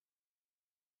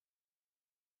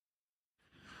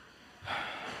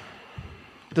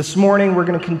This morning we're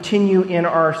going to continue in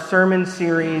our sermon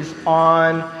series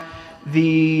on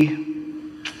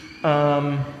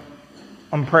on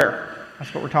prayer.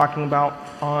 That's what we're talking about.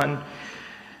 On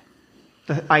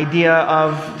the idea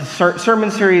of the sermon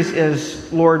series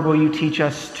is, Lord, will you teach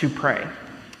us to pray?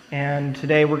 And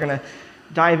today we're going to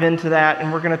dive into that,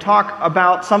 and we're going to talk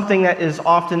about something that is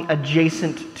often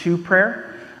adjacent to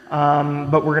prayer,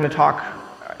 but we're going to talk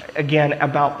again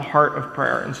about the heart of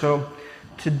prayer. And so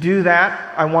to do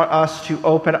that, I want us to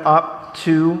open up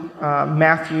to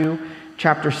Matthew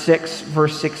chapter 6,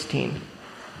 verse 16.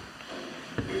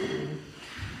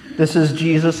 This is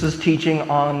Jesus' teaching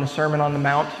on the Sermon on the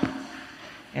Mount,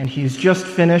 and he's just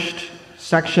finished a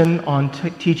section on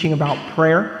teaching about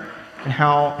prayer and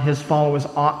how his followers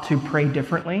ought to pray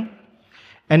differently.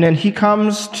 And then he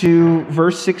comes to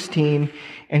verse 16,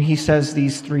 and he says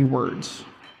these three words: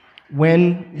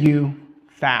 when you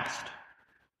fast.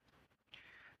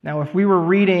 Now, if we were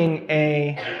reading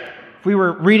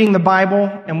the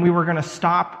Bible and we were going to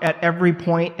stop at every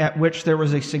point at which there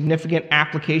was a significant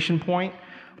application point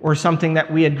or something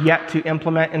that we had yet to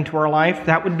implement into our life,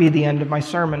 that would be the end of my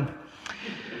sermon.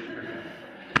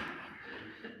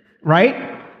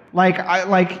 Right?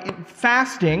 Like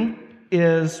fasting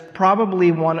is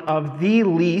probably one of the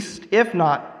least, if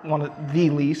not one of the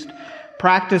least,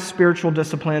 practiced spiritual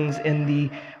disciplines in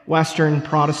the Western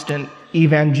Protestant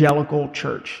evangelical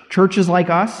church. Churches like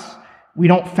us, we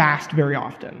don't fast very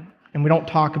often, and we don't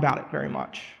talk about it very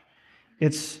much.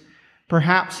 It's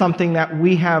perhaps something that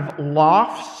we have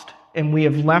lost and we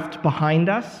have left behind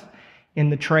us in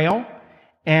the trail.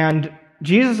 And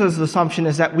Jesus' assumption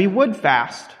is that we would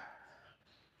fast.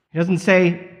 He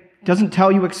doesn't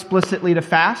tell you explicitly to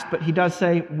fast, but he does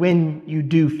say when you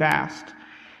do fast.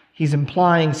 He's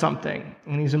implying something,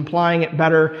 and he's implying it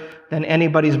better than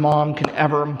anybody's mom can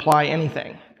ever imply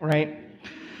anything, right?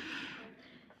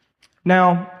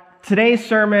 Now, today's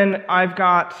sermon, I've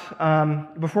got,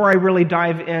 before I really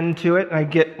dive into it, and I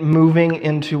get moving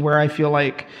into where I feel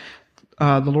like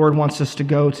the Lord wants us to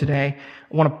go today,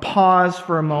 I want to pause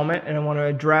for a moment, and I want to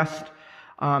address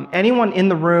anyone in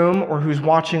the room or who's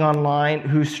watching online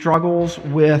who struggles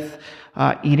with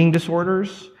eating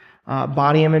disorders,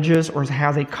 body images, or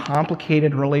has a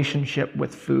complicated relationship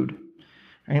with food.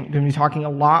 Right? I'm going to be talking a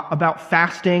lot about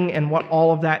fasting and what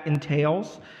all of that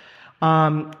entails.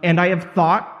 And I have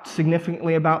thought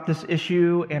significantly about this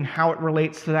issue and how it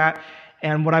relates to that.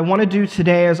 And what I want to do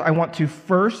today is I want to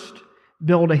first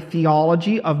build a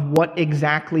theology of what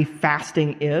exactly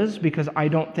fasting is, because I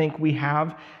don't think we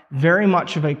have very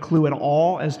much of a clue at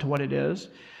all as to what it is.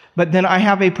 But then I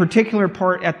have a particular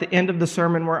part at the end of the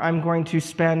sermon where I'm going to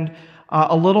spend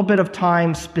a little bit of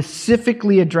time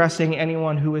specifically addressing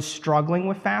anyone who is struggling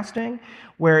with fasting,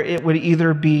 where it would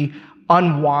either be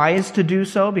unwise to do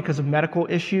so because of medical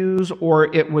issues, or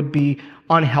it would be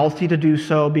unhealthy to do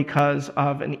so because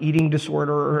of an eating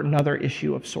disorder or another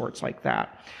issue of sorts like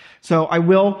that. So I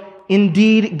will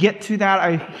indeed get to that.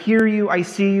 I hear you, I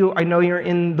see you, I know you're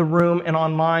in the room and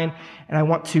online, and I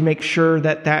want to make sure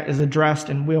that that is addressed,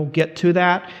 and we'll get to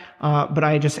that. But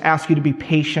I just ask you to be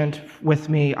patient with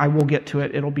me. I will get to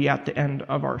it. It'll be at the end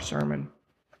of our sermon.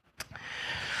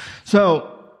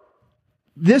 So,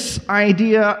 this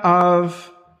idea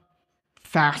of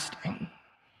fasting,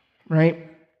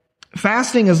 right?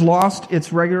 Fasting has lost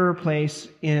its regular place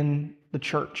in the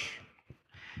church.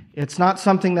 It's not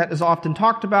something that is often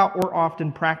talked about or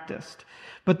often practiced.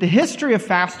 But the history of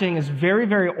fasting is very,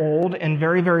 very old and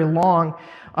very, very long.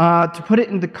 To put it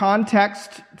into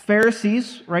context,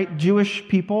 Pharisees, right, Jewish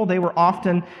people, they were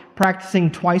often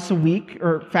practicing twice a week,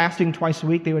 or fasting twice a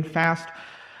week. They would fast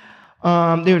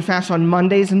on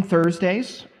Mondays and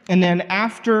Thursdays. And then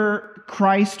after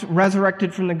Christ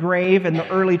resurrected from the grave and the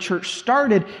early church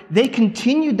started, they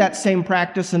continued that same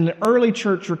practice, and the early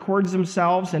church records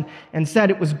themselves and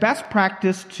said it was best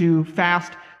practice to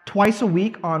fast twice a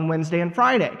week on Wednesday and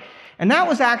Friday. And that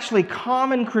was actually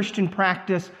common Christian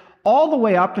practice all the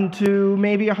way up into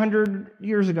maybe 100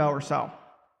 years ago or so.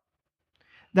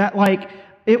 That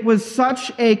it was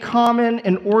such a common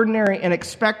and ordinary and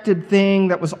expected thing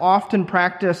that was often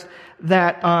practiced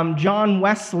that John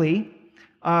Wesley,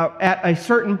 at a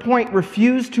certain point,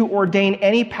 refused to ordain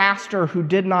any pastor who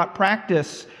did not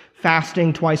practice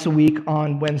fasting twice a week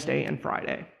on Wednesday and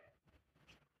Friday.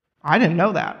 I didn't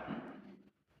know that,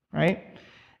 right?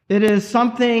 It is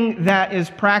something that is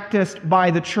practiced by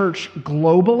the church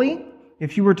globally.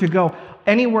 If you were to go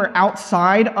anywhere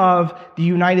outside of the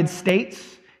United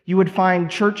States, you would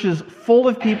find churches full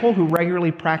of people who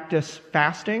regularly practice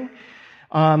fasting.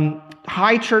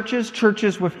 High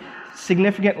churches with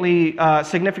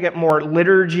significant more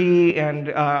liturgy and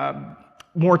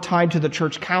more tied to the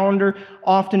church calendar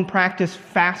often practice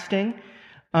fasting.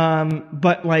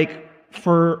 But like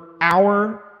for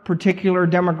our particular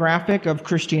demographic of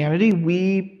Christianity,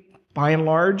 we, by and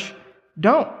large,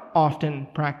 don't often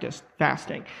practice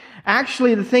fasting.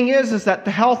 Actually, the thing is that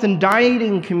the health and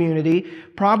dieting community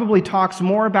probably talks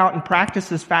more about and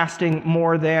practices fasting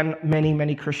more than many,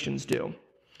 many Christians do.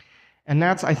 And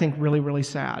that's, I think, really, really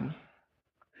sad.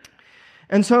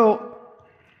 And so,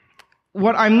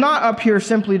 what I'm not up here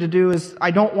simply to do is,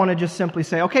 I don't want to just simply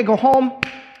say, okay, go home,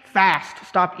 fast,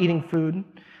 stop eating food,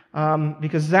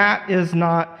 because that is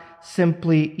not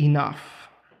simply enough.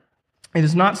 It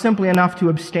is not simply enough to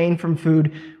abstain from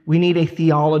food. We need a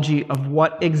theology of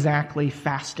what exactly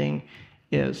fasting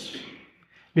is.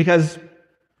 Because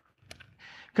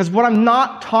what I'm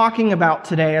not talking about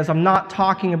today is I'm not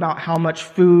talking about how much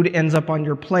food ends up on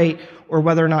your plate or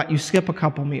whether or not you skip a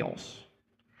couple meals.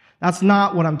 That's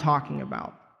not what I'm talking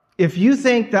about. If you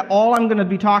think that all I'm going to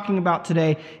be talking about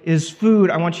today is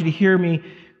food, I want you to hear me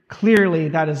clearly.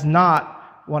 That is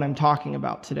not what I'm talking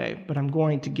about today, but I'm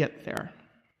going to get there.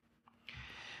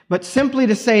 But simply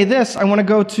to say this, I want to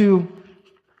go to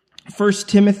 1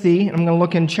 Timothy, and I'm going to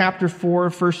look in chapter 4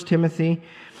 of 1 Timothy.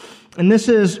 And this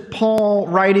is Paul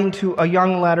writing to a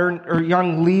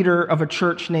young leader of a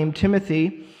church named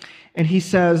Timothy. And he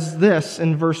says this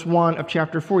in verse 1 of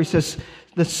chapter 4. He says,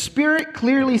 "The Spirit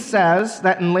clearly says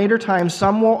that in later times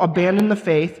some will abandon the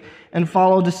faith and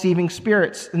follow deceiving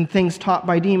spirits and things taught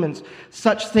by demons.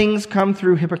 Such things come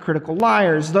through hypocritical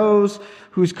liars, those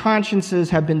whose consciences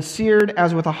have been seared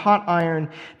as with a hot iron.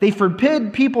 They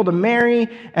forbid people to marry,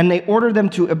 and they order them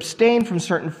to abstain from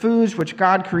certain foods which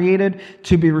God created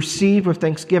to be received with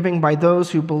thanksgiving by those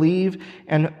who believe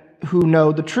and who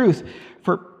know the truth.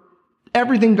 For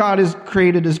everything God has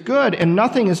created is good, and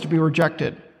nothing is to be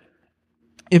rejected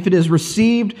if it is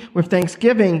received with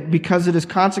thanksgiving, because it is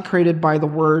consecrated by the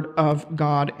word of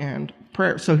God and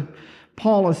prayer." So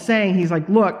Paul is saying, he's like,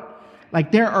 look,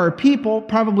 like there are people,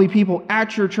 probably people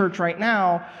at your church right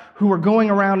now, who are going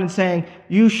around and saying,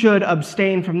 you should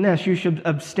abstain from this, you should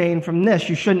abstain from this,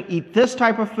 you shouldn't eat this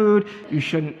type of food, you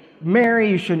shouldn't marry,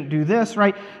 you shouldn't do this,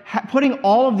 right? Putting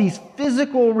all of these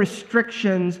physical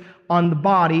restrictions on the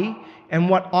body and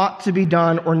what ought to be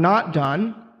done or not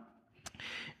done.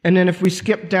 And then if we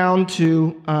skip down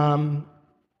to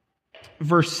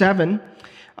verse 7,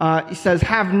 he says,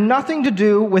 "Have nothing to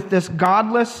do with this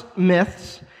godless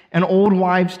myths and old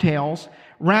wives' tales.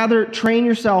 Rather, train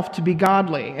yourself to be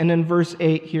godly." And in verse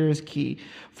 8, here is key.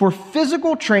 "For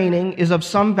physical training is of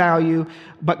some value,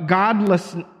 but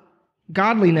godliness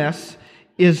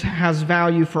has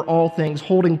value for all things,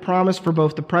 holding promise for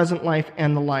both the present life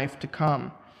and the life to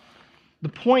come." The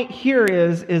point here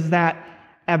is that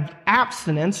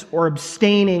abstinence or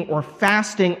abstaining or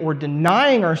fasting or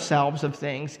denying ourselves of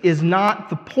things is not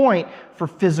the point for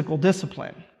physical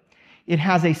discipline. It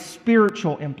has a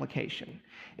spiritual implication.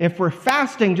 If we're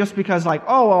fasting just because like,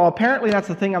 oh, well, apparently that's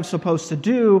the thing I'm supposed to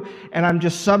do, and I'm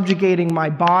just subjugating my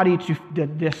body to the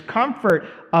discomfort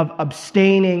of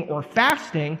abstaining or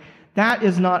fasting, that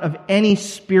is not of any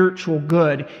spiritual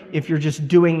good if you're just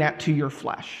doing that to your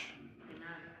flesh.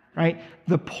 Right?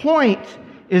 The point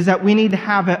is that we need to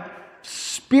have a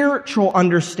spiritual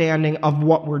understanding of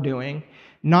what we're doing,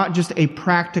 not just a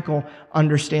practical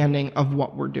understanding of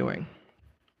what we're doing.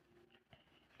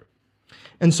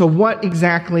 And so what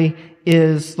exactly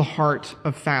is the heart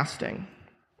of fasting?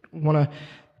 I want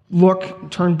to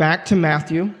turn back to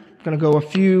Matthew. I'm going to go a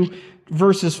few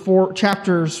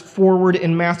chapters forward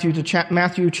in Matthew to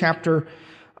Matthew chapter,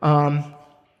 let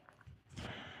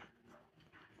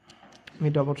me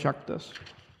double check this.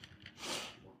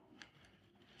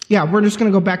 Yeah, we're just going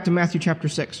to go back to Matthew chapter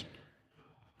 6,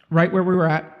 right where we were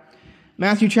at.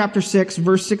 Matthew chapter 6,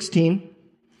 verse 16.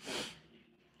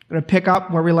 I'm going to pick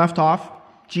up where we left off.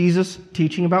 Jesus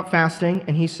teaching about fasting,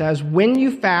 and he says, "When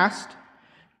you fast,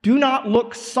 do not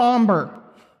look somber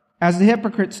as the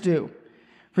hypocrites do,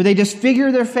 for they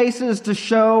disfigure their faces to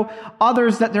show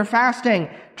others that they're fasting.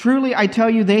 Truly, I tell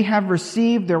you, they have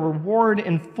received their reward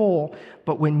in full.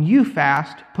 But when you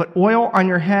fast, put oil on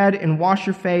your head and wash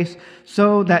your face,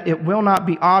 so that it will not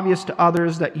be obvious to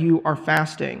others that you are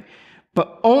fasting,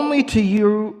 but only to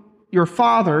you, your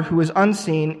Father who is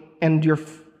unseen, and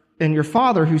your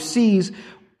Father who sees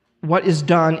what is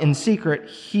done in secret,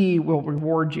 he will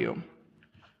reward you."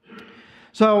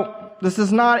 So this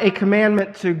is not a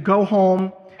commandment to go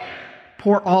home,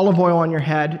 pour olive oil on your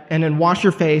head and then wash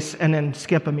your face and then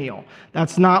skip a meal.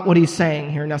 That's not what he's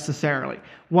saying here necessarily.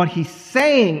 What he's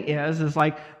saying is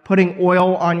like putting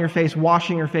oil on your face,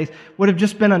 washing your face, would have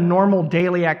just been a normal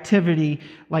daily activity,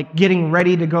 like getting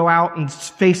ready to go out and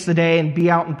face the day and be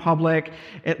out in public.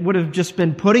 It would have just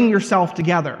been putting yourself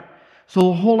together. So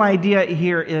the whole idea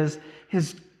here is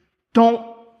don't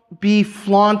be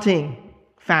flaunting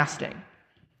fasting,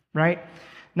 right?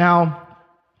 Now,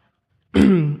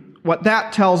 what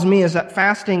that tells me is that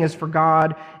fasting is for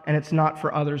God and it's not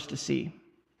for others to see.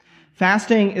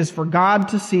 Fasting is for God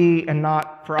to see and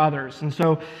not for others. And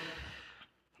so,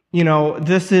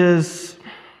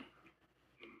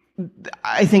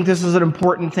 I think this is an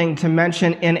important thing to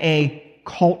mention in a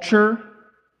culture-wide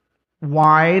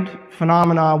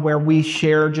phenomena where we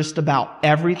share just about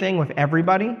everything with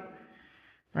everybody,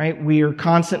 right? We are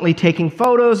constantly taking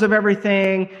photos of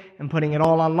everything and putting it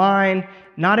all online.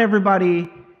 Not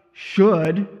everybody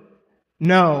should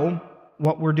know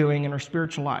what we're doing in our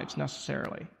spiritual lives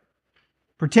necessarily.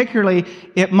 Particularly,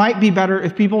 it might be better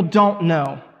if people don't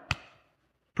know,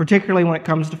 particularly when it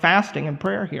comes to fasting and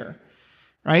prayer here,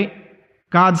 right?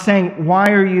 God's saying, why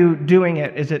are you doing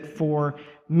it? Is it for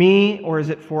me or is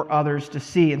it for others to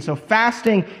see? And so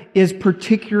fasting is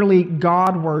particularly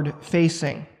Godward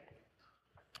facing.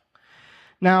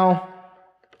 Now,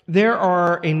 there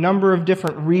are a number of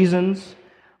different reasons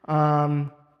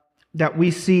that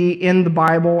we see in the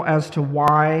Bible as to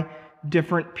why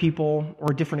different people or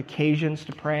different occasions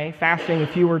to pray. Fasting,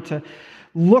 if you were to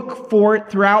look for it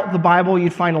throughout the Bible,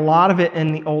 you'd find a lot of it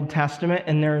in the Old Testament,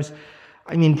 and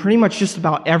pretty much just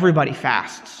about everybody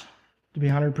fasts, to be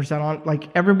 100% on. Like,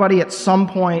 everybody at some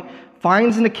point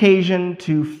finds an occasion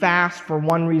to fast for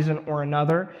one reason or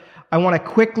another. I want to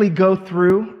quickly go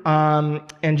through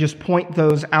and just point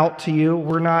those out to you.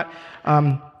 We're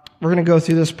going to go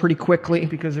through this pretty quickly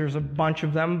because there's a bunch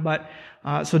of them, but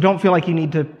so don't feel like you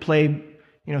need to play,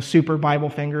 super Bible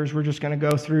fingers. We're just going to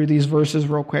go through these verses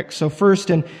real quick. So first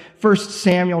in 1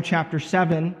 Samuel chapter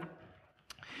 7,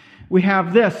 we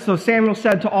have this. So Samuel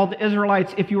said to all the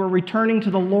Israelites, if you are returning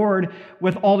to the Lord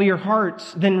with all your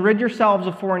hearts, then rid yourselves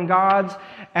of foreign gods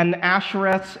and the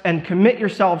Ashereths and commit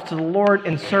yourselves to the Lord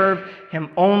and serve him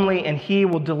only, and he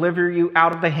will deliver you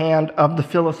out of the hand of the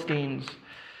Philistines.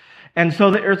 And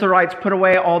so the Israelites put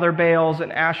away all their Baals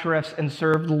and Ashereths and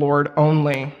served the Lord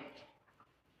only.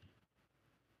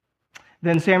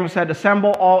 Then Samuel said,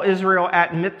 assemble all Israel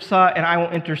at Mizpah, and I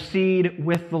will intercede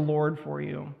with the Lord for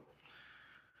you.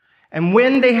 And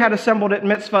when they had assembled at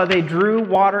Mizpah, they drew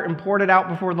water and poured it out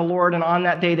before the Lord, and on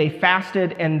that day they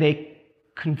fasted and they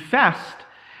confessed,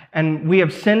 and we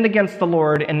have sinned against the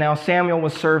Lord, and now Samuel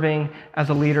was serving as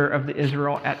a leader of the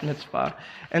Israel at Mizpah.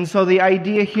 And so the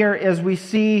idea here is we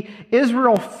see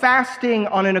Israel fasting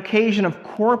on an occasion of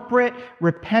corporate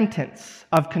repentance,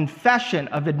 of confession,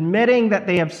 of admitting that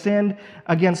they have sinned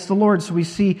against the Lord. So we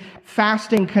see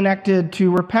fasting connected to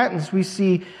repentance. We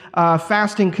see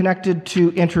fasting connected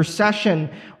to intercession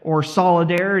or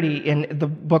solidarity in the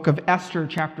book of Esther,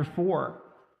 chapter 4.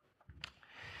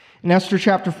 In Esther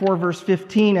chapter 4, verse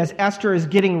 15, as Esther is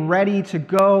getting ready to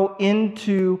go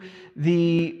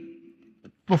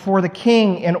before the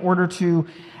king in order to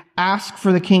ask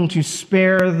for the king to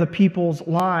spare the people's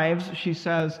lives, she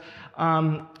says,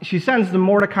 she sends to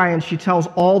Mordecai and she tells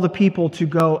all the people to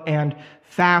go and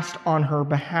fast on her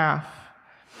behalf.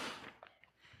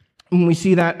 And we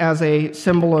see that as a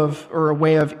symbol of, or a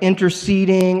way of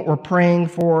interceding or praying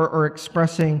for or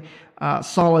expressing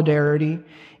solidarity.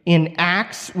 In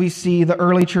Acts, we see the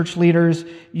early church leaders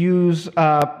use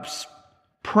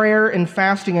prayer and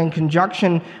fasting in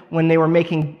conjunction when they were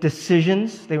making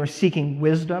decisions. They were seeking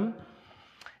wisdom.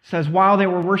 It says, while they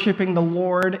were worshiping the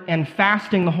Lord and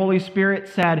fasting, the Holy Spirit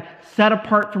said, set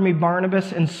apart for me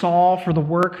Barnabas and Saul for the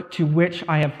work to which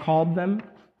I have called them.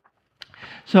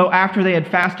 So after they had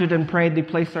fasted and prayed, they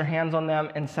placed their hands on them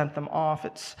and sent them off.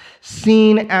 It's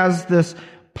seen as this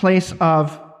place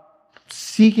of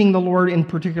seeking the Lord in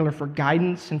particular for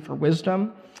guidance and for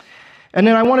wisdom. And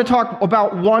then I want to talk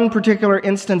about one particular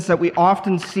instance that we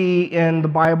often see in the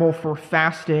Bible for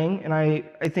fasting, and I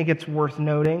think it's worth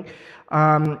noting.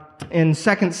 In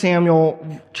 2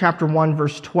 Samuel chapter 1,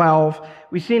 verse 12,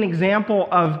 we see an example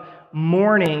of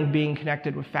mourning being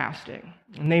connected with fasting.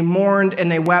 And they mourned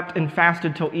and they wept and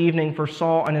fasted till evening for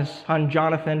Saul and his son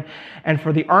Jonathan, and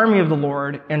for the army of the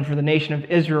Lord, and for the nation of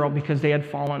Israel, because they had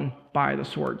fallen by the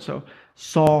sword. So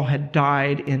Saul had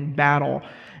died in battle,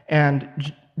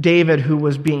 and David, who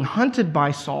was being hunted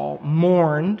by Saul,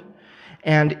 mourned,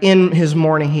 and in his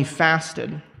mourning he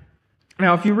fasted.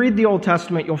 Now, if you read the Old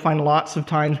Testament, you'll find lots of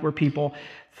times where people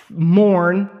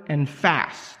mourn and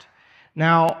fast.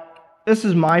 Now, this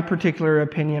is my particular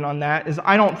opinion on that, is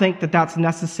I don't think that that's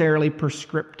necessarily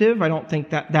prescriptive. I don't think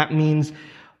that that means,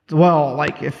 well,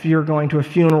 like if you're going to a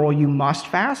funeral, you must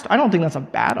fast. I don't think that's a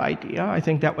bad idea. I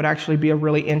think that would actually be a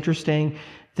really interesting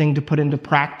thing to put into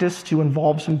practice to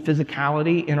involve some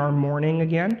physicality in our mourning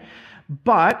again.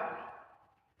 But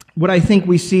what I think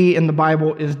we see in the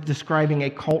Bible is describing a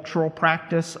cultural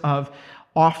practice of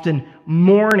often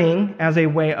mourning as a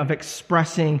way of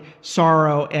expressing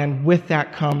sorrow, and with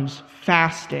that comes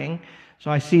fasting. So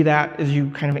I see that as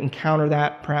you kind of encounter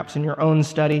that perhaps in your own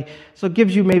study. So it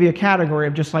gives you maybe a category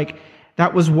of just like,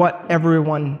 that was what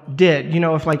everyone did. You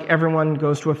know, if like everyone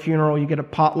goes to a funeral, you get a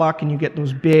potluck and you get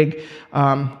those big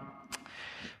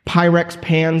Pyrex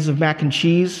pans of mac and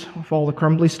cheese with all the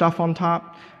crumbly stuff on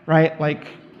top, right? Like,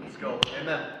 let's go.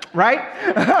 Amen. Right?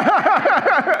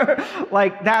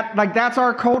 like that's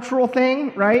our cultural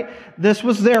thing, right? This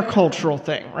was their cultural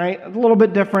thing, right? A little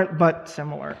bit different, but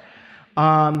similar.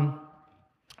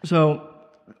 So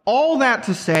all that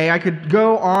to say, I could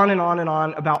go on and on and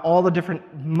on about all the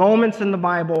different moments in the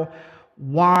Bible,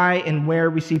 why and where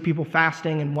we see people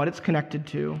fasting and what it's connected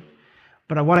to.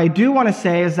 But what I do want to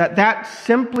say is that that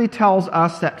simply tells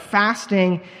us that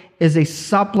fasting is a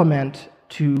supplement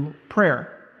to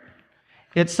prayer.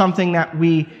 It's something that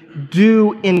we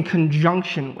do in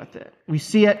conjunction with it. We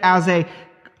see it as a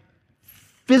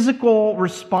physical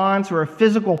response or a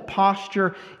physical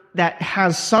posture that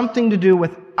has something to do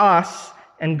with us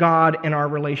and God and our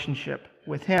relationship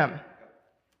with Him.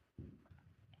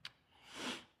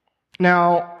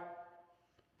 Now,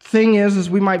 thing is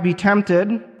we might be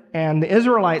tempted, and the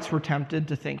Israelites were tempted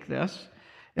to think this,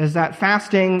 is that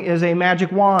fasting is a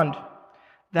magic wand.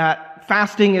 That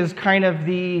fasting is kind of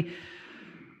the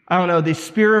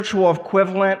spiritual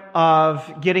equivalent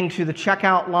of getting to the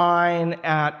checkout line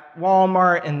at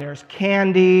Walmart and there's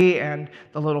candy and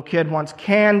the little kid wants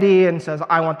candy and says,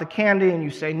 I want the candy, and you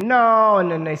say no, and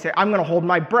then they say, I'm going to hold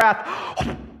my breath.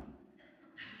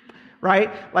 Right?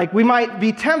 Like we might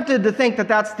be tempted to think that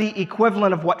that's the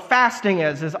equivalent of what fasting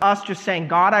is us just saying,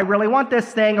 God, I really want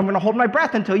this thing. I'm going to hold my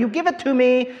breath until you give it to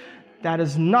me. That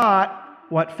is not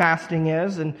what fasting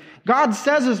is, and God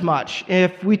says as much.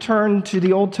 If we turn to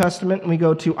the Old Testament and we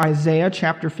go to Isaiah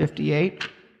chapter 58,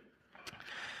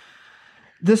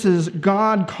 this is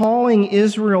God calling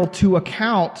Israel to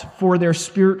account for their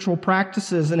spiritual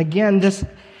practices. And again, this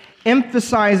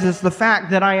emphasizes the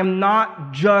fact that I am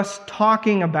not just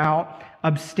talking about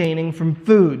abstaining from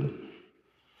food.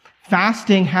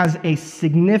 Fasting has a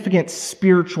significant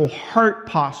spiritual heart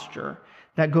posture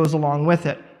that goes along with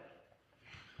it.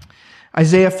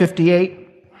 Isaiah 58,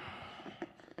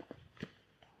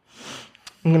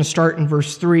 I'm going to start in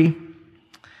verse 3.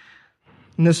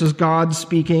 And this is God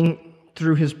speaking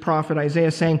through his prophet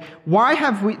Isaiah saying, why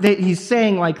have we, he's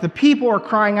saying like the people are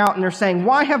crying out and they're saying,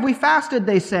 why have we fasted,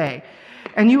 they say,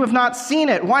 and you have not seen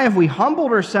it? Why have we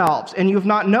humbled ourselves and you have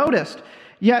not noticed?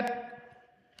 Yet,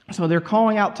 so they're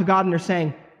calling out to God and they're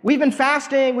saying, we've been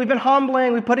fasting, we've been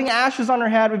humbling, we've been putting ashes on our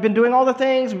head, we've been doing all the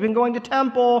things, we've been going to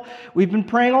temple, we've been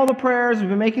praying all the prayers, we've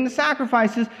been making the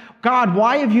sacrifices. God,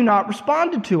 why have you not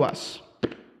responded to us?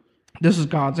 This is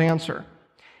God's answer.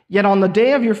 Yet on the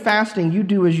day of your fasting, you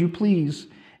do as you please,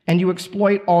 and you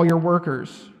exploit all your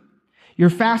workers. Your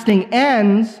fasting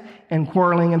ends in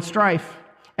quarreling and strife,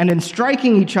 and in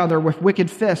striking each other with wicked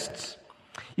fists.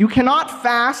 You cannot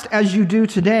fast as you do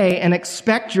today and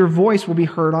expect your voice will be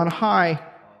heard on high.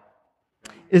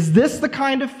 Is this the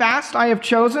kind of fast I have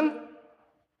chosen?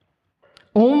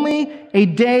 Only a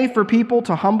day for people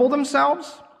to humble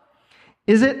themselves?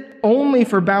 Is it only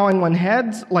for bowing one's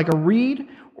heads like a reed,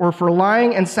 or for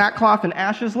lying in sackcloth and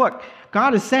ashes? Look,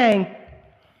 God is saying,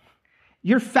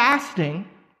 you're fasting,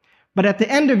 but at the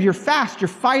end of your fast, you're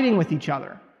fighting with each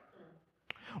other.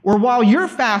 Or while you're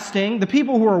fasting, the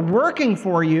people who are working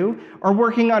for you are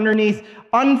working underneath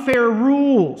unfair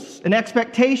rules and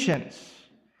expectations,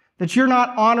 that you're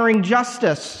not honoring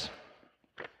justice.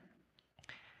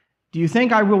 Do you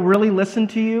think I will really listen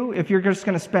to you if you're just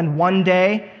going to spend one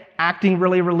day acting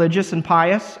really religious and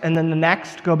pious, and then the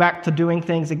next go back to doing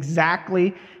things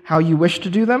exactly how you wish to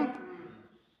do them?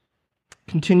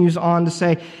 Continues on to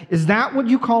say, is that what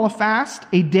you call a fast,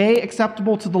 a day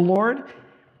acceptable to the Lord?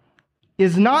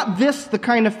 Is not this the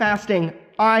kind of fasting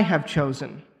I have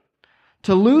chosen?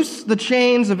 To loose the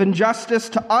chains of injustice,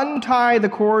 to untie the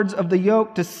cords of the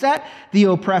yoke, to set the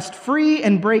oppressed free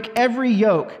and break every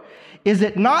yoke. Is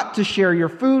it not to share your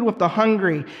food with the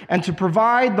hungry and to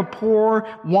provide the poor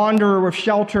wanderer with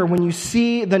shelter when you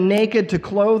see the naked to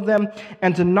clothe them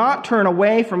and to not turn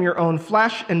away from your own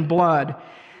flesh and blood?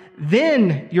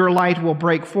 Then your light will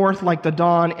break forth like the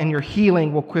dawn, and your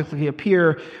healing will quickly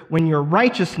appear, when your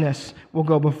righteousness will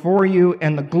go before you,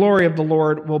 and the glory of the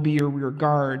Lord will be your rear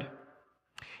guard.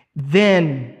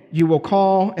 Then you will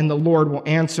call, and the Lord will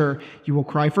answer. You will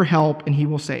cry for help, and he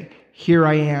will say, here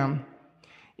I am.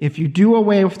 If you do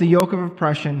away with the yoke of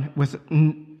oppression,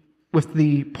 with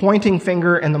the pointing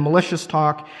finger and the malicious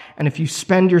talk, and if you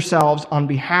spend yourselves on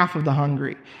behalf of the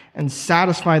hungry and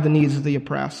satisfy the needs of the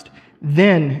oppressed,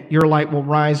 then your light will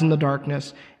rise in the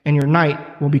darkness, and your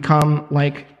night will become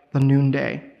like the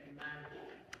noonday.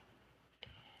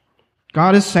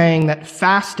 God is saying that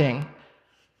fasting,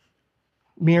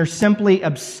 mere simply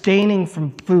abstaining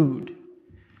from food,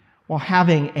 while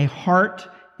having a heart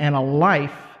and a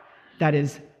life that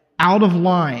is out of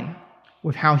line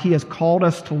with how he has called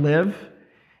us to live,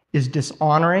 is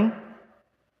dishonoring,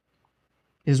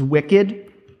 is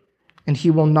wicked, and he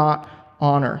will not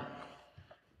honor.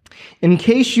 In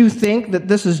case you think that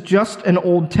this is just an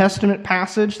Old Testament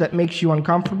passage that makes you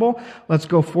uncomfortable, let's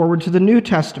go forward to the New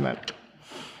Testament.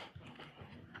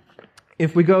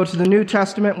 If we go to the New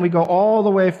Testament, we go all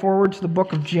the way forward to the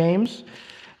book of James,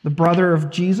 the brother of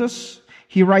Jesus.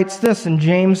 He writes this in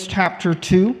James chapter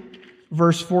 2,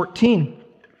 verse 14.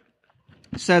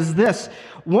 It says this,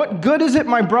 what good is it,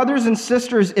 my brothers and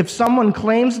sisters, if someone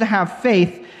claims to have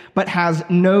faith but has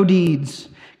no deeds?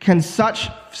 Can such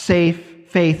faith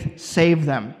save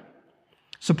them?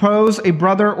 Suppose a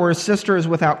brother or a sister is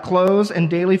without clothes and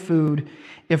daily food.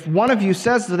 If one of you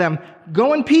says to them,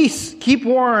 go in peace, keep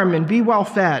warm, and be well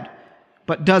fed,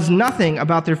 but does nothing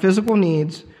about their physical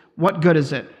needs, what good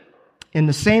is it? In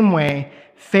the same way,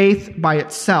 faith by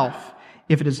itself,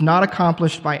 if it is not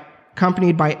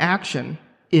accompanied by action,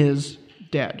 is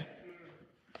dead.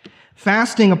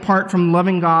 Fasting apart from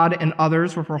loving God and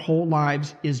others with our whole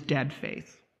lives is dead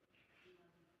faith.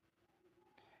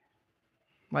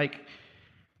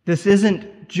 This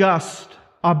isn't just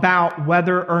about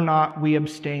whether or not we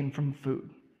abstain from food.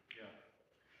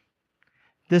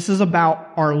 This is about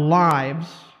our lives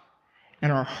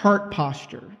and our heart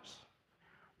postures.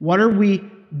 What are we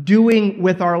doing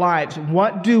with our lives?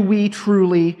 What do we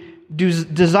truly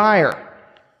desire?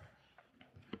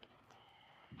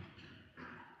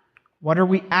 What are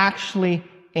we actually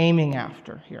aiming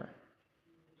after here?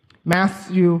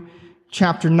 Matthew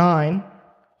chapter 9,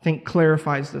 I think,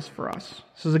 clarifies this for us.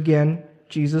 This is, again,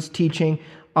 Jesus teaching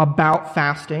about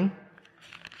fasting.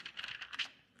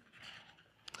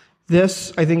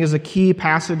 This, I think, is a key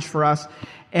passage for us,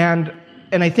 and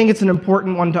I think it's an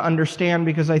important one to understand,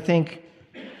 because I think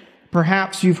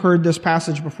perhaps you've heard this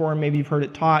passage before, and maybe you've heard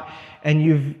it taught, and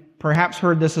you've perhaps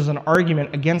heard this as an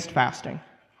argument against fasting.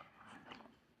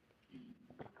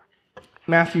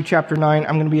 Matthew chapter 9,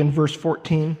 I'm going to be in verse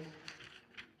 14. It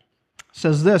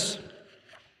says this,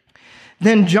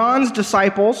 then John's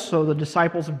disciples, so the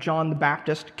disciples of John the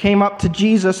Baptist, came up to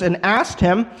Jesus and asked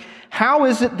him, how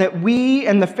is it that we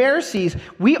and the Pharisees,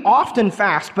 we often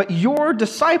fast, but your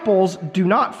disciples do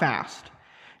not fast?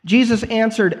 Jesus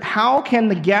answered, how can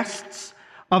the guests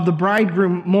of the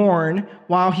bridegroom mourn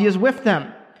while he is with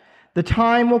them? The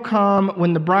time will come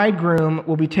when the bridegroom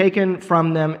will be taken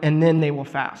from them, and then they will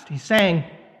fast. He's saying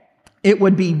it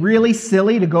would be really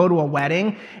silly to go to a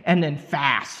wedding and then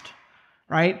fast,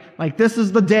 right? Like, this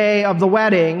is the day of the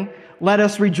wedding. Let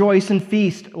us rejoice and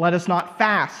feast. Let us not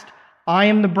fast. I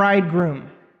am the bridegroom.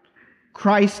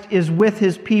 Christ is with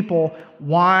his people.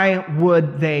 Why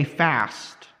would they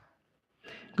fast?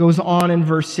 Goes on in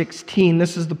verse 16.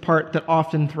 This is the part that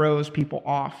often throws people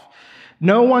off.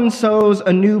 No one sews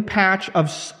a new patch of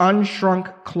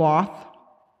unshrunk cloth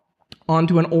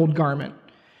onto an old garment,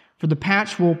 for the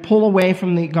patch will pull away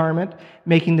from the garment,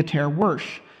 making the tear worse.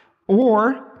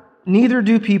 Or neither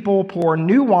do people pour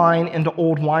new wine into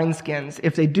old wineskins.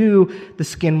 If they do, the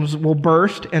skins will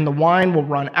burst, and the wine will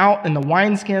run out, and the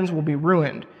wineskins will be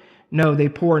ruined. No, they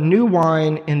pour new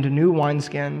wine into new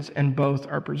wineskins, and both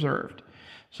are preserved.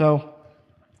 So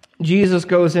Jesus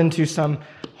goes into some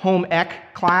home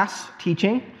ec class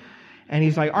teaching, and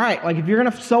he's like, all right, if you're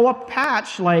going to sew a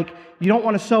patch, you don't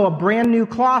want to sew a brand new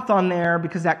cloth on there,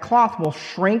 because that cloth will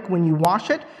shrink when you wash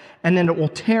it, and then it will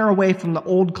tear away from the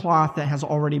old cloth that has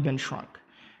already been shrunk,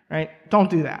 right?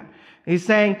 Don't do that. He's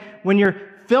saying when you're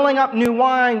filling up new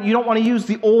wine, you don't want to use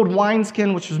the old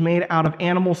wineskin, which was made out of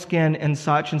animal skin and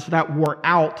such, and so that wore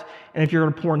out, and if you're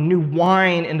going to pour new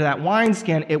wine into that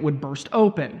wineskin, it would burst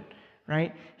open,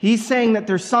 right? He's saying that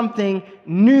there's something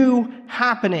new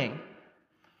happening,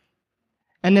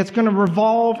 and it's going to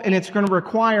revolve, and it's going to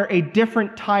require a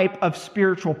different type of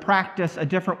spiritual practice, a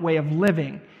different way of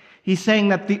living. He's saying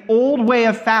that the old way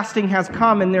of fasting has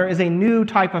come, and there is a new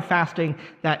type of fasting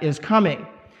that is coming.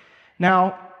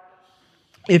 Now,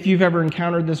 if you've ever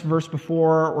encountered this verse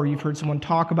before, or you've heard someone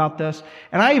talk about this,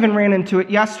 and I even ran into it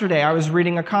yesterday. I was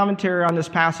reading a commentary on this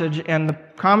passage, and the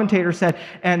commentator said,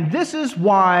 and this is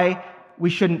why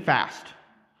we shouldn't fast.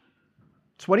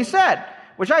 That's what he said,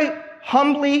 which I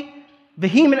humbly,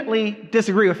 vehemently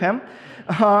disagree with him.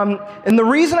 And the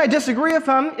reason I disagree with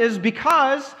him is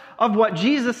because of what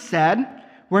Jesus said,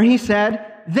 where he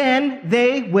said, then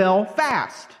they will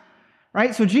fast.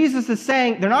 Right? So Jesus is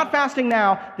saying they're not fasting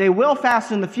now, they will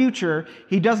fast in the future.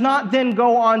 He does not then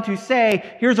go on to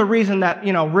say, here's a reason that,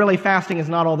 really fasting is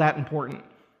not all that important.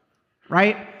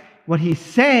 Right? What he's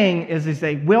saying is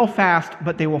they will fast,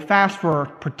 but they will fast for a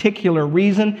particular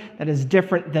reason that is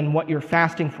different than what you're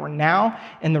fasting for now.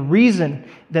 And the reason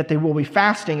that they will be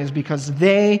fasting is because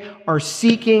they are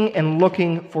seeking and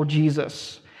looking for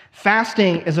Jesus.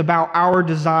 Fasting is about our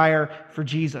desire for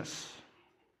Jesus.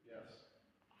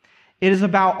 It is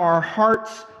about our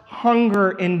heart's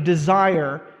hunger and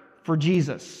desire for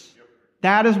Jesus.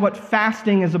 That is what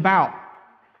fasting is about.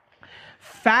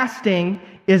 Fasting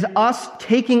is us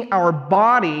taking our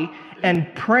body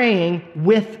and praying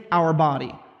with our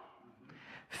body.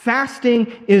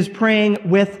 Fasting is praying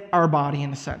with our body,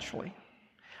 essentially.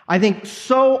 I think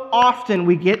so often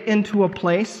we get into a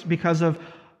place because of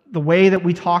the way that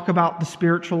we talk about the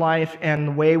spiritual life and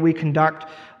the way we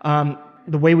conduct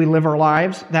the way we live our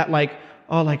lives, that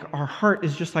our heart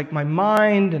is just like my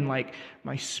mind and like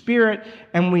my spirit,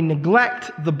 and we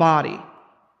neglect the body.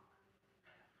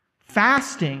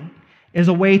 Fasting is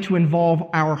a way to involve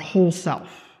our whole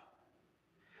self.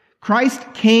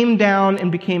 Christ came down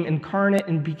and became incarnate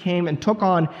and took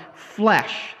on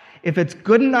flesh. If it's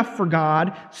good enough for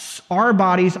God, our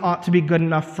bodies ought to be good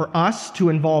enough for us to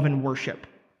involve in worship.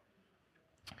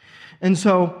 And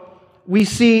so we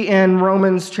see in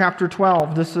Romans chapter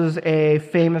 12, this is a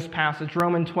famous passage,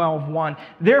 Romans 12:1.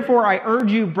 Therefore, I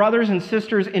urge you, brothers and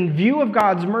sisters, in view of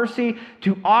God's mercy,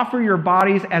 to offer your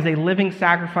bodies as a living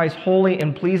sacrifice, holy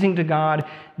and pleasing to God.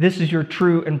 This is your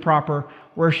true and proper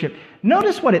worship.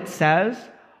 Notice what it says.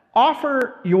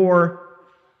 Offer your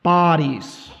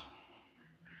bodies,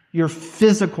 your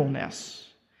physicalness.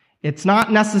 It's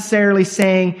not necessarily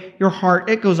saying your heart.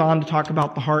 It goes on to talk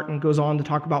about the heart and goes on to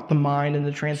talk about the mind and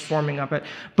the transforming of it.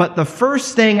 But the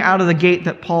first thing out of the gate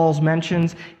that Paul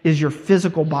mentions is your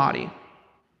physical body.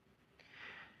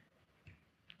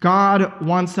 God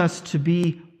wants us to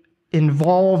be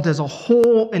involved as a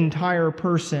whole entire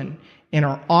person in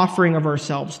our offering of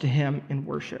ourselves to Him in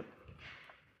worship.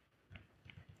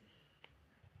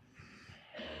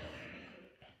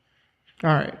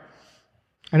 All right.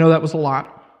 I know that was a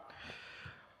lot.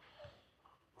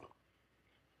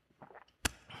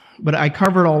 But I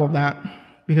covered all of that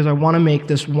because I want to make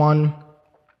this one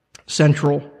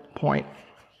central point.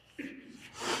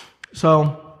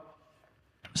 So,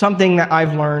 something that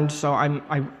I've learned,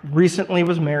 I recently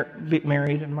was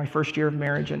married in my first year of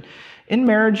marriage, and in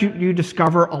marriage you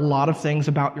discover a lot of things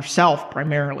about yourself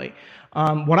primarily.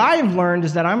 What I've learned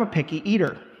is that I'm a picky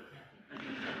eater.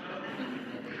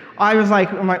 I was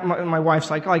like, my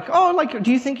wife's like,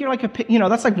 do you think you're like a,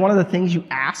 that's like one of the things you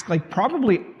ask, like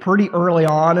probably pretty early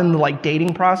on in the like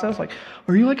dating process, like,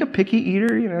 are you like a picky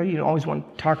eater? You always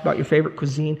want to talk about your favorite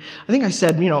cuisine. I think I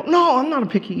said, no, I'm not a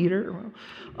picky eater.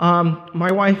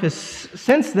 My wife has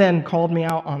since then called me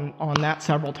out on that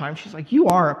several times. She's like, you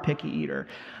are a picky eater.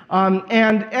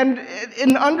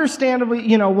 And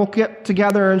understandably, we'll get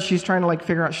together and she's trying to like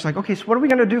figure out, she's like, okay, so what are we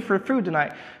going to do for food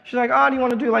tonight? She's like, do you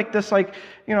want to do like this, like,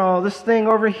 this thing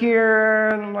over here?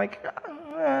 And I'm like,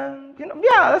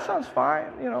 yeah, that sounds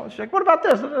fine. She's like, what about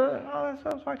this? Oh, that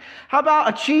sounds fine. How about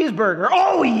a cheeseburger?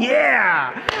 Oh,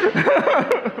 yeah.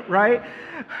 Right?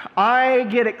 I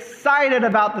get excited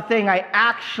about the thing I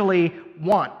actually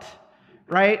want.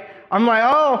 Right? I'm like,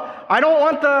 I don't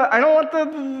want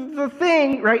the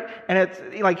thing, right? And it's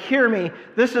like, hear me,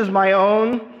 this is my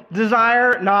own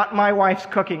desire, not my wife's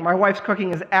cooking. My wife's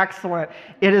cooking is excellent.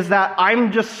 It is that I'm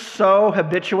just so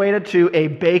habituated to a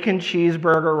bacon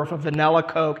cheeseburger with a vanilla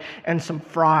Coke and some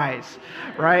fries,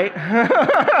 right?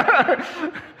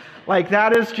 Like,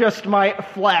 that is just my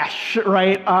flesh,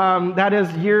 right? That is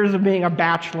years of being a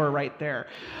bachelor right there.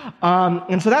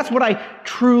 And so that's what I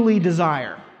truly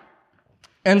desire.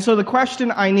 And so the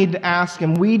question I need to ask,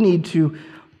 and we need to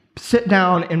sit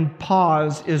down and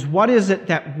pause, is what is it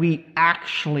that we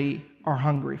actually are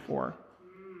hungry for?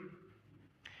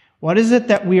 What is it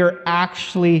that we are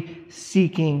actually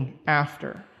seeking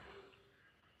after?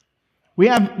 We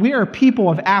are people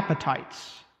of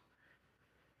appetites.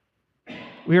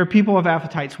 We are people of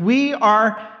appetites. We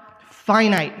are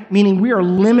finite, meaning we are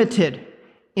limited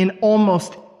in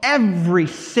almost every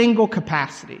single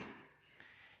capacity.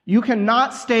 You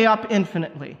cannot stay up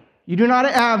infinitely. You do not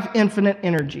have infinite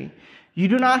energy. You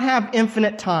do not have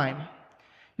infinite time.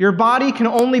 Your body can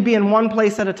only be in one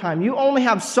place at a time. You only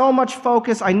have so much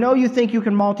focus. I know you think you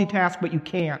can multitask, but you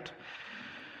can't.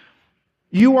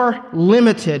 You are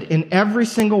limited in every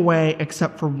single way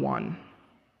except for one,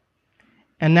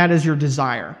 and that is your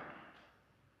desire.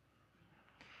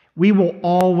 We will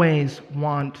always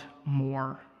want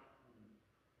more.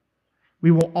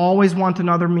 We will always want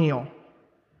another meal.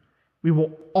 We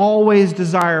will always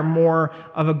desire more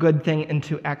of a good thing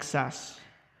into excess.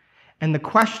 And the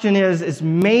question is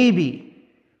maybe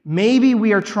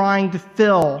we are trying to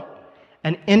fill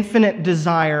an infinite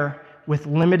desire with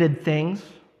limited things,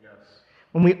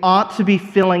 when we ought to be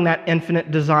filling that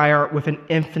infinite desire with an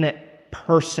infinite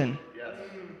person. Yes.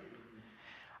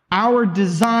 Our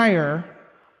desire,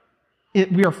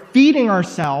 we are feeding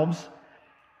ourselves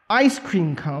ice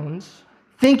cream cones,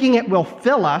 thinking it will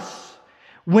fill us,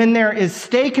 when there is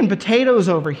steak and potatoes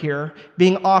over here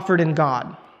being offered in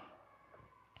God.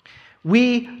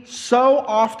 We so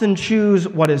often choose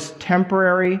what is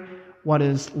temporary, what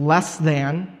is less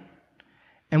than,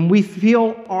 and we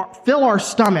fill our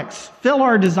stomachs, fill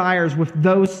our desires with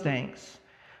those things,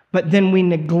 but then we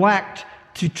neglect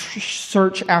to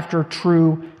search after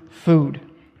true food.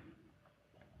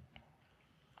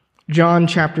 John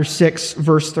chapter 6,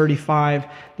 verse 35,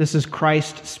 this is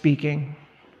Christ speaking.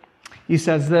 He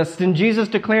says this, "Then Jesus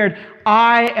declared,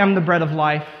 'I am the bread of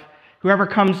life. Whoever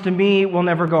comes to me will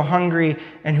never go hungry,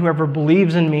 and whoever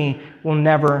believes in me will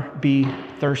never be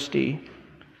thirsty.'"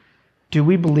 Do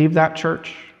we believe that,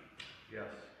 church? Yes.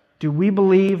 Do we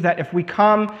believe that if we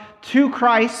come to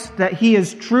Christ, that He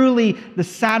is truly the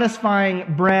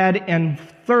satisfying bread and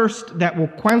thirst that will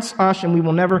quench us and we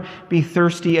will never be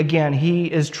thirsty again? He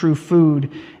is true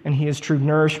food and He is true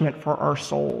nourishment for our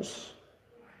souls.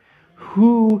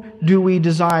 Who do we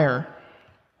desire?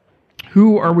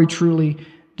 Who are we truly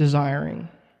desiring?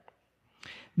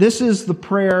 This is the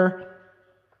prayer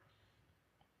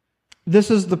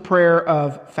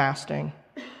of fasting.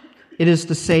 It is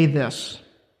to say this: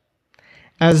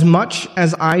 as much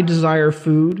as I desire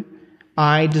food,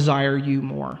 I desire you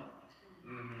more.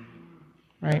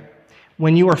 Right?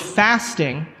 When you are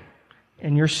fasting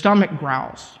and your stomach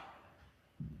growls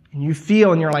and you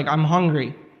feel and you're like, I'm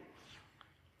hungry,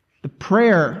 the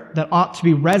prayer that ought to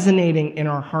be resonating in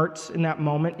our hearts in that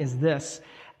moment is this: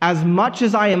 as much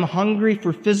as I am hungry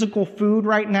for physical food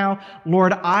right now,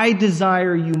 Lord, I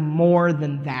desire you more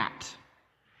than that.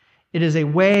 It is a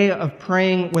way of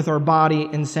praying with our body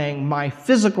and saying, my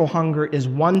physical hunger is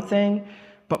one thing,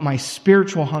 but my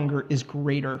spiritual hunger is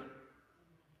greater.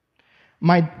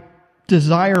 My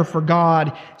desire for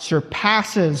God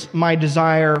surpasses my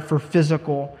desire for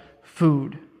physical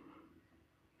food.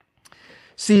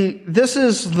 See, this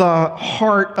is the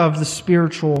heart of the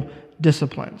spiritual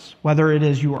disciplines. Whether it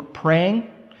is you are praying,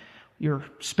 you're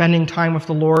spending time with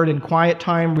the Lord in quiet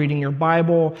time, reading your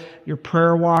Bible, you're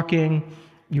prayer walking,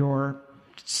 you're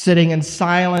sitting in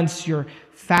silence, you're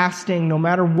fasting, no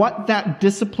matter what that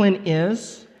discipline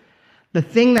is, the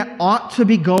thing that ought to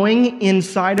be going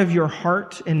inside of your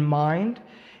heart and mind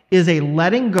is a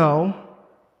letting go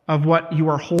of what you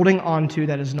are holding on to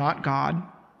that is not God,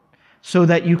 so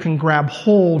that you can grab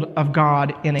hold of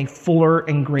God in a fuller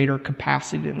and greater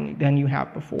capacity than you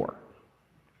have before.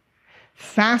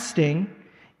 Fasting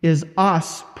is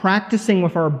us practicing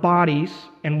with our bodies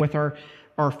and with our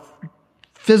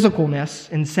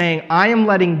physicalness and saying, I am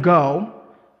letting go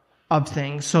of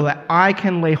things so that I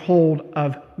can lay hold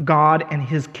of God and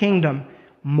His kingdom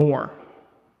more.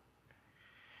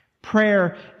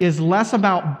 Prayer is less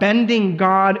about bending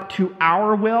God to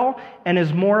our will and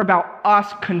is more about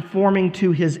us conforming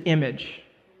to His image.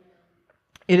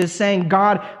 It is saying,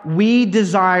 God, we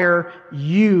desire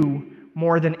you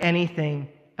more than anything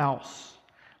else.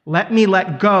 Let me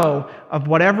let go of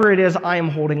whatever it is I am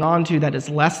holding on to that is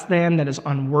less than, that is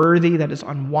unworthy, that is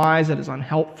unwise, that is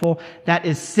unhelpful, that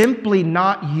is simply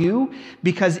not you,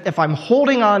 because if I'm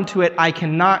holding on to it, I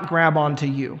cannot grab onto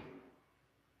you.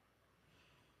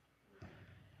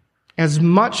 As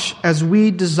much as we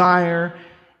desire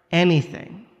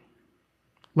anything,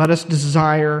 let us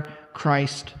desire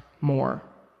Christ more.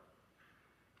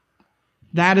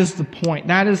 That is the point.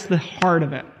 That is the heart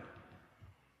of it.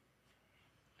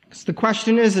 Because the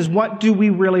question is what do we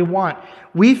really want?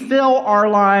 We fill our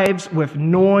lives with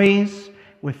noise,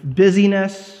 with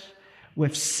busyness,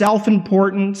 with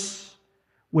self-importance,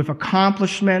 with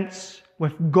accomplishments,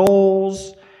 with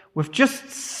goals, with just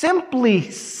simply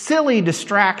silly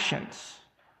distractions.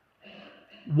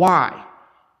 Why?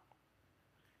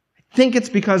 I think it's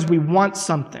because we want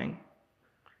something.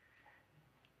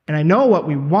 And I know what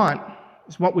we want.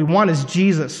 What we want is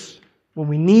Jesus. What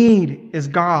we need is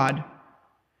God.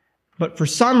 But for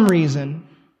some reason,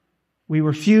 we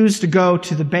refuse to go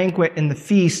to the banquet and the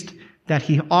feast that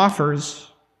he offers,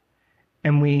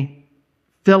 and we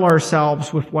fill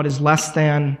ourselves with what is less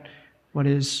than, what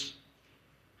is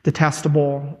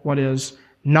detestable, what is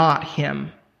not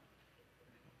him.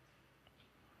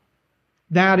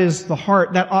 That is the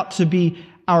heart. That ought to be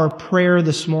our prayer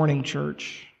this morning,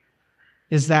 church,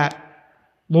 is that,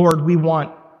 Lord, we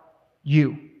want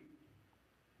you.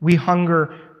 We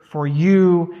hunger for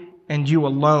you and you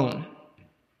alone.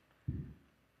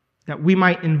 That we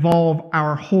might involve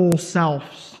our whole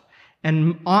selves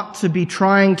and ought to be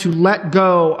trying to let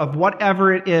go of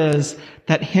whatever it is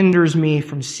that hinders me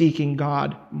from seeking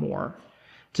God more,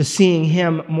 to seeing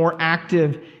him more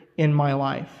active in my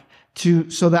life,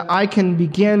 so that I can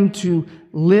begin to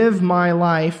live my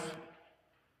life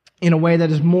in a way that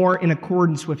is more in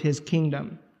accordance with his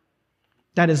kingdom.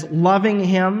 That is loving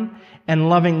him and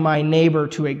loving my neighbor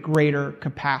to a greater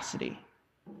capacity.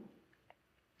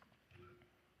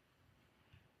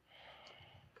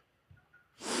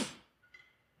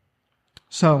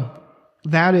 So,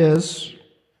 that is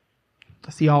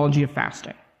the theology of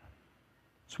fasting.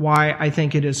 It's why I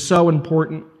think it is so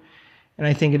important, and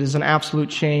I think it is an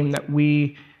absolute shame that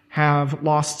we have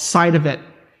lost sight of it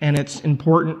and its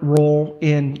important role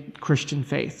in Christian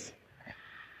faith.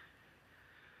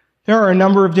 There are a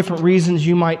number of different reasons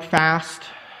you might fast,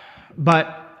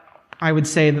 but I would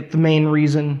say that the main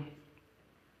reason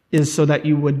is so that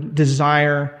you would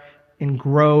desire and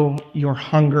grow your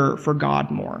hunger for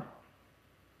God more.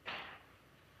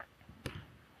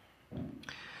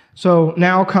 So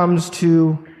now comes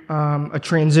to a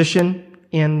transition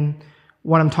in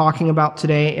what I'm talking about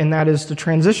today, and that is the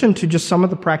transition to just some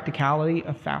of the practicality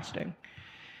of fasting.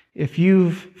 If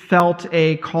you've felt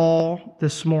a call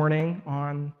this morning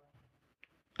on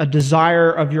a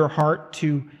desire of your heart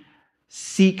to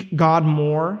seek God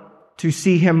more, to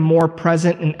see him more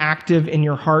present and active in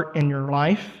your heart and your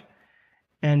life,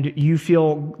 and you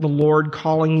feel the Lord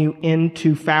calling you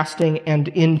into fasting and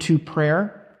into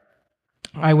prayer,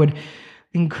 I would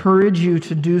encourage you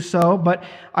to do so, but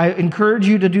I encourage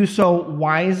you to do so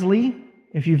wisely.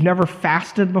 If you've never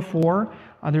fasted before,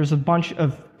 there's a bunch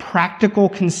of practical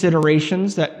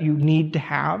considerations that you need to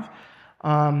have.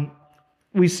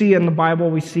 We see in the Bible,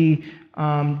 we see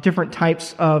different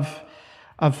types of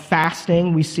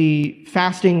fasting. We see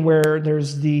fasting where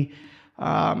there's the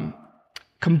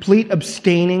complete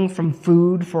abstaining from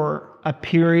food for a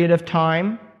period of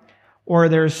time,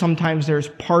 or sometimes there's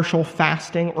partial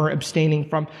fasting or abstaining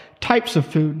from types of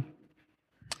food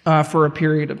for a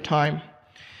period of time.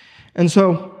 And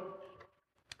so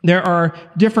there are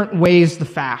different ways to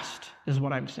fast, is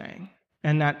what I'm saying.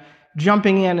 And that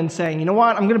jumping in and saying, you know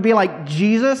what, I'm going to be like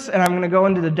Jesus and I'm going to go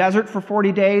into the desert for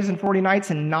 40 days and 40 nights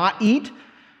and not eat.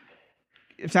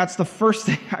 If that's the first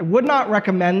thing, I would not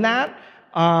recommend that.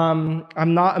 I'm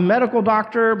not a medical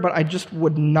doctor, but I just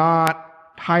would not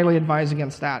highly advise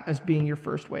against that as being your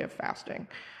first way of fasting.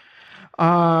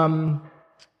 And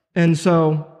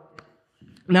so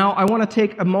now I want to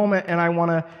take a moment and I want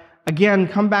to, again,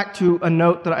 come back to a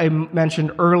note that I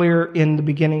mentioned earlier in the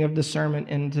beginning of the sermon,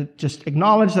 and to just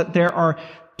acknowledge that there are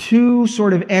two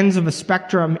sort of ends of a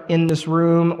spectrum in this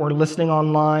room or listening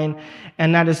online,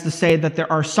 and that is to say that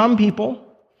there are some people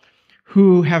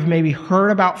who have maybe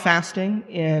heard about fasting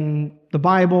in the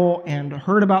Bible and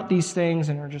heard about these things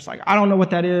and are just like, I don't know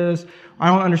what that is, I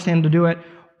don't understand to do it,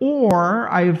 or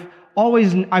I've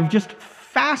just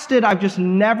fasted, I've just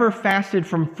never fasted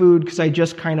from food because I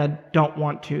just kind of don't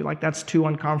want to. Like, that's too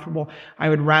uncomfortable. I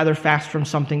would rather fast from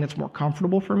something that's more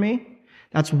comfortable for me.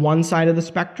 That's one side of the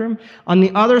spectrum. On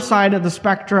the other side of the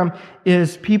spectrum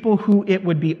is people who it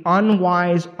would be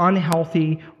unwise,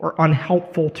 unhealthy, or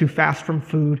unhelpful to fast from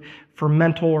food for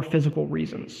mental or physical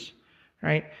reasons,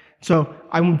 right? So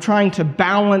I'm trying to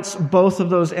balance both of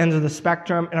those ends of the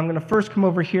spectrum, and I'm going to first come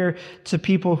over here to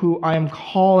people who I am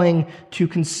calling to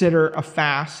consider a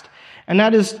fast. And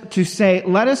that is to say,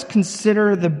 let us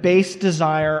consider the base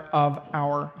desire of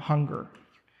our hunger.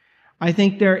 I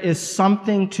think there is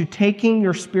something to taking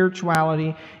your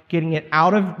spirituality, getting it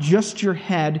out of just your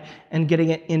head, and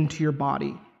getting it into your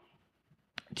body.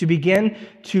 To begin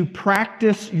to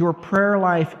practice your prayer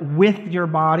life with your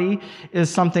body is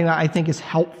something that I think is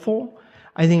helpful.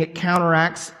 I think it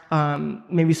counteracts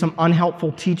maybe some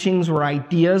unhelpful teachings or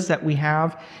ideas that we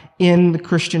have in the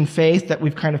Christian faith that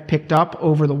we've kind of picked up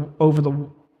over the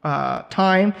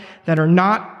time that are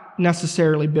not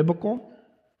necessarily biblical.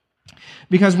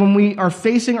 Because when we are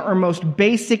facing our most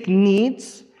basic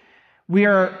needs, we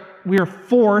are we are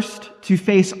forced to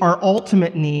face our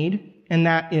ultimate need, and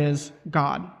that is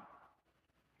God.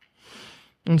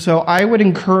 And so I would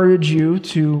encourage you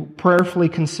to prayerfully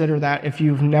consider that if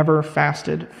you've never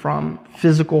fasted from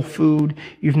physical food,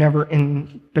 you've never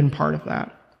been part of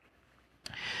that.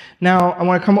 Now, I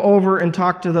want to come over and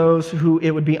talk to those who it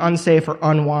would be unsafe or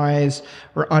unwise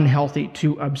or unhealthy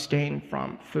to abstain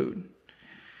from food.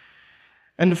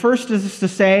 And the first is to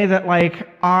say that,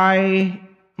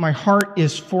 my heart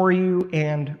is for you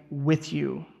and with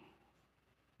you.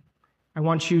 I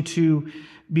want you to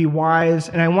be wise,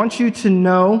 and I want you to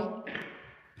know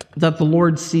that the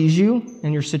Lord sees you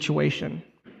in your situation.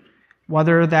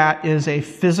 Whether that is a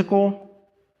physical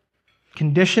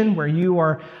condition where you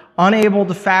are unable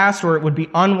to fast, or it would be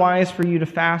unwise for you to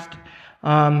fast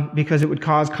because it would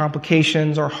cause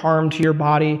complications or harm to your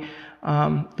body,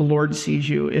 the Lord sees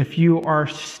you. If you are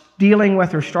dealing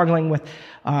with or struggling with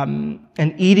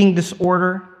an eating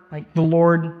disorder, the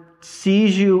Lord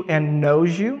sees you and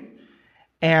knows you.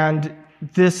 And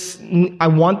I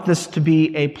want this to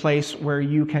be a place where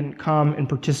you can come and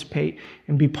participate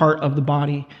and be part of the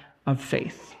body of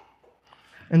faith.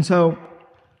 And so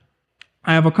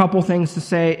I have a couple things to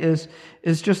say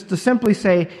is just to simply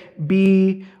say,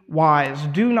 be wise.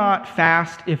 Do not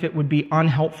fast if it would be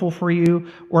unhelpful for you,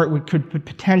 or it could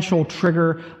potential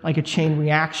trigger like a chain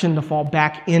reaction to fall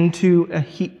back into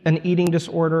an eating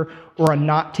disorder or a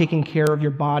not taking care of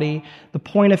your body. The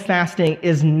point of fasting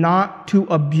is not to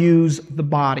abuse the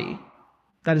body.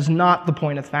 That is not the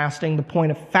point of fasting. The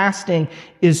point of fasting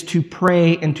is to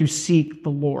pray and to seek the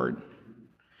Lord.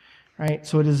 Right?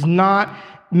 So it is not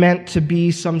meant to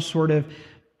be some sort of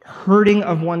hurting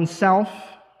of oneself.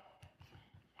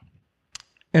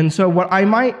 And so what I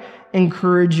might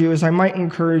encourage you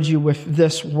with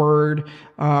this word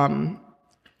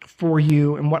for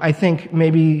you, and what I think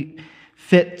maybe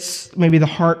fits maybe the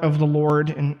heart of the Lord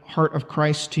and heart of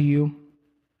Christ to you.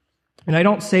 And I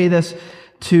don't say this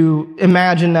to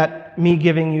imagine that me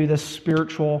giving you this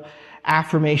spiritual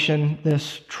affirmation,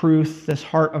 this truth, this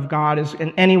heart of God is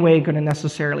in any way going to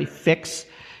necessarily fix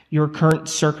your current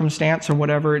circumstance or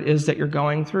whatever it is that you're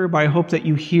going through, but I hope that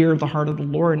you hear the heart of the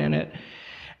Lord in it.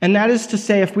 And that is to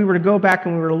say, if we were to go back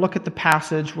and we were to look at the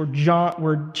passage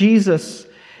where Jesus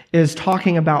is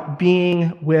talking about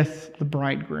being with the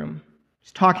bridegroom.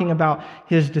 He's talking about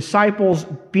his disciples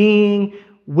being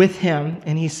with him,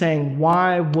 and he's saying,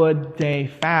 why would they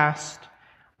fast?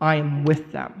 I am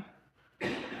with them.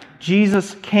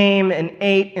 Jesus came and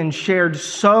ate and shared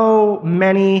so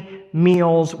many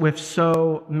meals with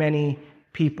so many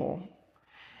people.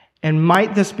 And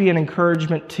might this be an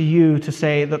encouragement to you to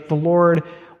say that the Lord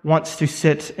wants to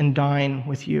sit and dine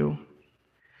with you?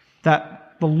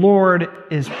 That the Lord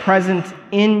is present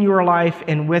in your life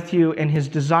and with you, and his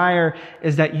desire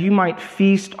is that you might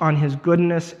feast on his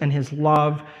goodness and his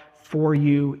love for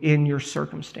you in your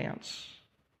circumstance.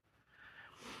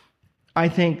 I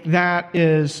think that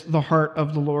is the heart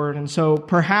of the Lord. And so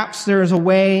perhaps there is a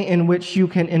way in which you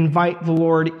can invite the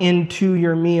Lord into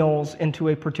your meals into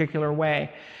a particular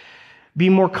way. Be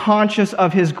more conscious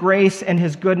of his grace and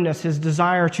his goodness, his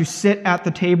desire to sit at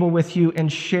the table with you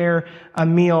and share a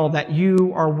meal, that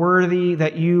you are worthy,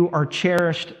 that you are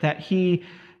cherished, that he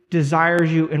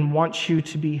desires you and wants you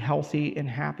to be healthy and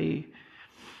happy.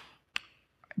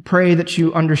 Pray that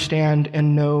you understand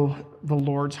and know the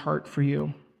Lord's heart for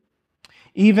you.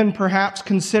 Even perhaps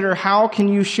consider, how can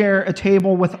you share a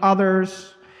table with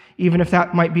others, even if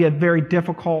that might be a very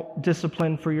difficult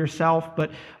discipline for yourself,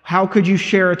 but how could you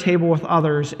share a table with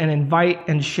others and invite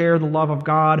and share the love of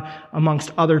God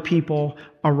amongst other people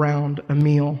around a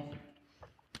meal?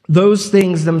 Those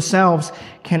things themselves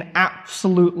can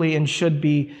absolutely and should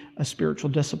be a spiritual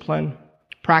discipline.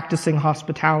 Practicing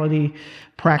hospitality,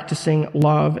 practicing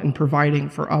love, and providing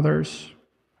for others.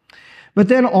 But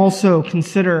then also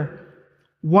consider,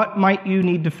 what might you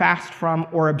need to fast from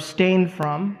or abstain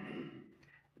from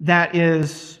that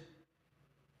is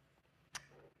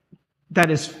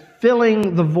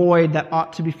filling the void that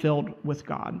ought to be filled with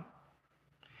God?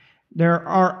 There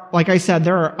are, like I said,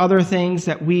 there are other things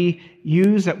that we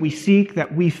use, that we seek,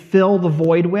 that we fill the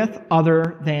void with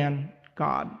other than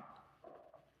God.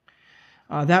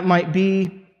 That might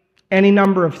be any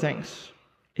number of things.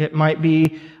 It might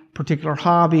be particular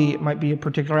hobby, it might be a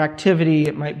particular activity,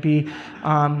 it might be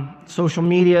social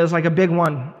media is like a big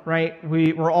one, right?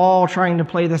 We're all trying to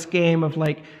play this game of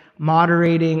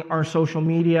moderating our social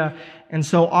media, and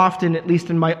so often, at least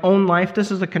in my own life,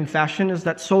 this is a confession, is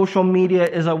that social media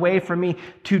is a way for me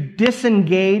to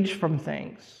disengage from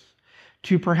things,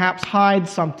 to perhaps hide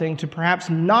something, to perhaps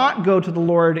not go to the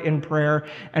Lord in prayer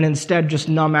and instead just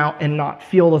numb out and not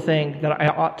feel the thing that I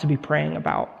ought to be praying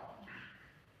about.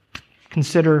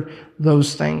 Consider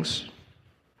those things.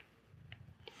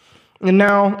 And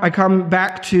now I come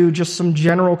back to just some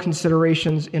general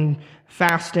considerations in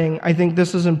fasting. I think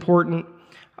this is important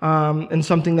and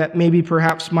something that maybe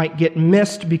perhaps might get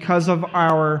missed because of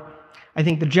I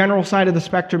think the general side of the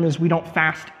spectrum is we don't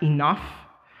fast enough.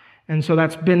 And so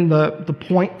that's been the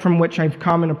point from which I've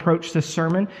come and approached this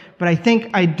sermon. But I think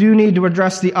I do need to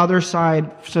address the other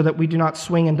side so that we do not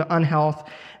swing into unhealth.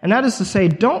 And that is to say,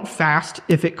 don't fast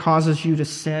if it causes you to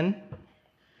sin.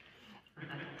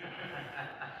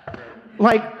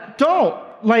 Don't.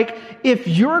 If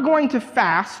you're going to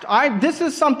fast, this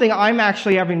is something I'm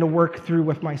actually having to work through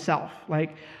with myself.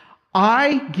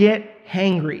 I get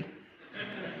hangry.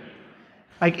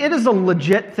 It is a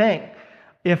legit thing.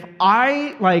 If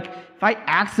I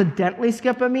accidentally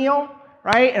skip a meal,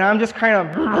 right, and I'm just kind of,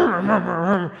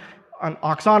 and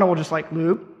Oksana will just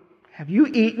Luke, have you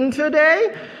eaten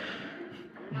today?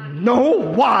 No,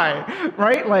 why?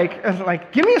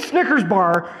 Right? Give me a Snickers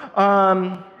bar.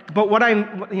 But what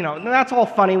that's all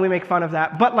funny. We make fun of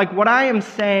that. But what I am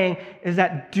saying is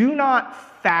that do not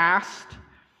fast,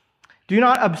 do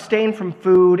not abstain from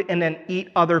food and then eat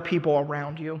other people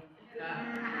around you.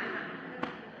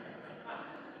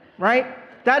 Right?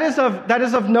 That is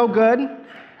of no good.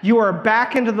 You are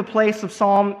back into the place of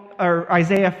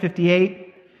Isaiah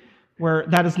 58, where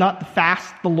that is not the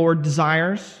fast the Lord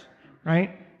desires,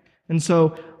 right? And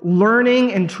so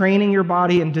learning and training your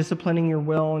body and disciplining your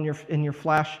will and your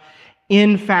flesh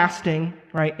in fasting,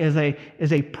 right, is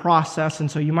a process.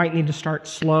 And so you might need to start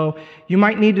slow. You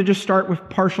might need to just start with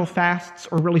partial fasts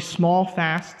or really small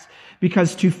fasts,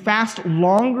 because to fast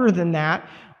longer than that,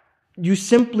 you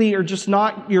simply are just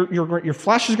not, your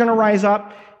flesh is going to rise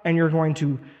up, and you're going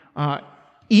to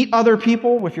eat other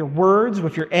people with your words,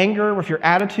 with your anger, with your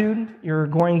attitude. You're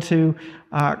going to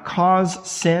cause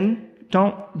sin.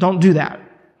 Don't do that,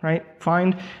 right?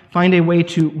 Find a way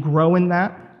to grow in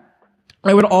that.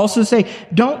 I would also say,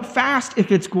 don't fast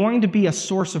if it's going to be a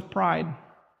source of pride.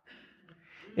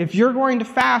 If you're going to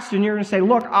fast and you're going to say,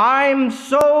 look, I'm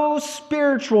so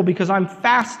spiritual because I'm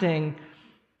fasting,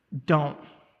 don't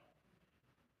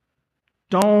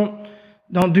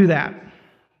do that.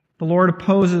 The Lord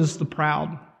opposes the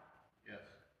proud. Yes.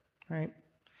 Right?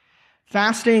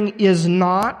 Fasting is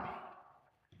not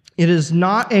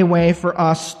a way for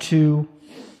us to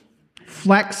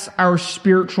flex our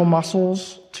spiritual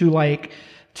muscles to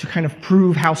kind of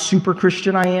prove how super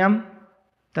Christian I am.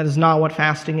 That is not what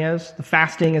fasting is. The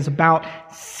fasting is about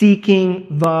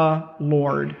seeking the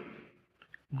Lord,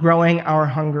 growing our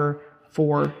hunger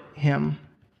for Him.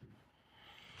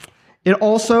 It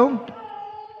also,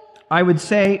 I would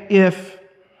say, if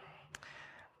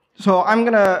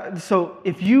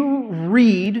you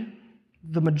read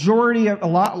the majority of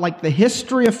the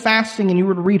history of fasting, and you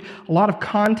were to read a lot of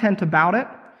content about it,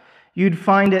 you'd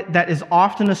find it that is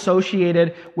often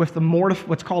associated with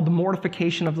what's called the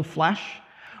mortification of the flesh,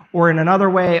 or in another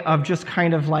way of just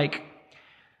kind of like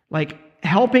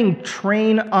helping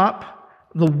train up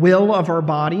the will of our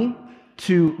body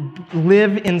to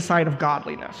live inside of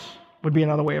godliness, would be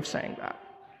another way of saying that.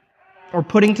 Or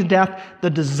putting to death the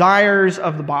desires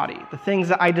of the body, the things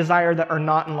that I desire that are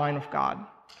not in line with God.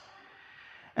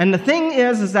 And the thing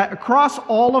is that across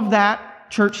all of that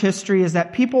church history is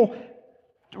that people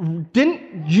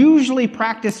didn't usually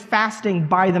practice fasting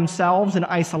by themselves in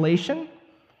isolation.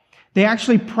 They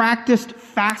actually practiced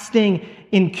fasting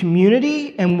in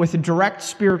community and with a direct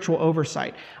spiritual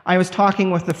oversight. I was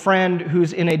talking with a friend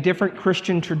who's in a different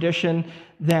Christian tradition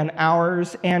than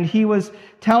ours, and he was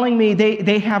telling me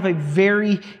they have a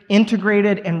very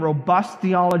integrated and robust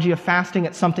theology of fasting.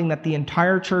 It's something that the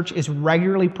entire church is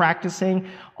regularly practicing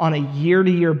on a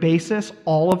year-to-year basis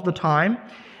all of the time.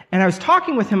 And I was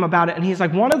talking with him about it, and he's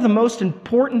like, one of the most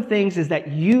important things is that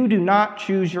you do not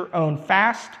choose your own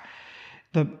fast.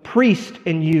 The priest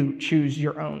and you choose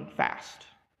your own fast.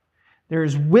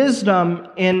 There's wisdom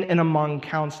in and among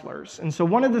counselors. And so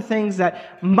one of the things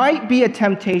that might be a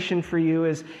temptation for you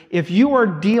is if you are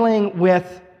dealing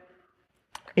with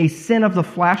a sin of the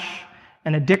flesh,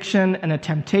 an addiction, and a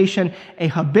temptation, a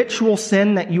habitual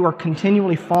sin that you are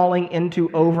continually falling into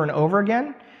over and over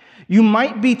again, you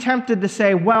might be tempted to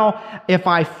say, well, if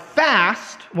I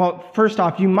fast, well, first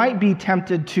off, you might be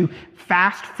tempted to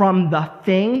fast from the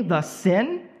thing, the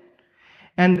sin.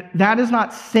 And that is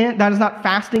not sin, that is not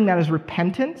fasting, that is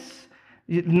repentance.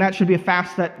 And that should be a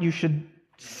fast that you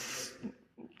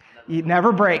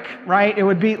never break, right? It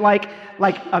would be like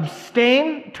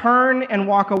abstain, turn, and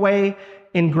walk away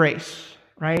in grace,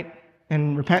 right?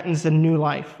 And repentance and new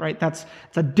life, right? It's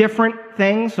a different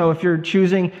thing. So if you're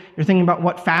thinking about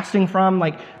what fasting from,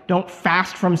 like, don't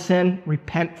fast from sin,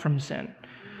 repent from sin,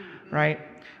 right?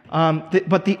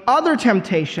 But the other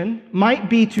temptation might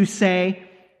be to say,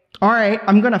 all right,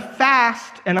 I'm going to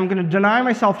fast and I'm going to deny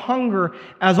myself hunger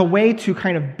as a way to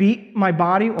kind of beat my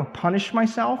body or punish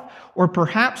myself, or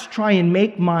perhaps try and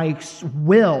make my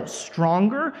will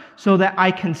stronger so that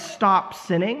I can stop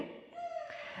sinning.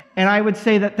 And I would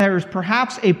say that there's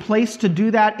perhaps a place to do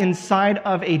that inside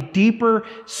of a deeper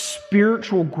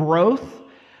spiritual growth.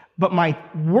 But my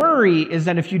worry is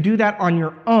that if you do that on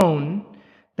your own,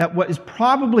 that what is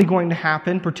probably going to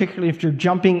happen, particularly if you're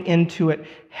jumping into it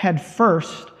head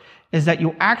first, is that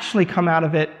you'll actually come out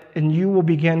of it and you will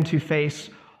begin to face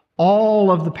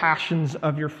all of the passions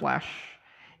of your flesh.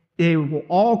 They will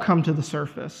all come to the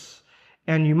surface.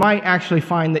 And you might actually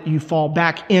find that you fall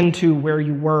back into where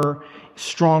you were,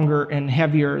 stronger and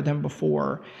heavier than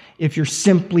before, if you're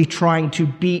simply trying to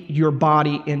beat your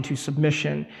body into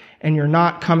submission and you're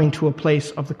not coming to a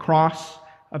place of the cross,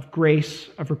 of grace,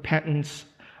 of repentance,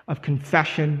 of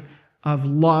confession, of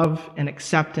love and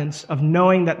acceptance, of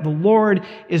knowing that the Lord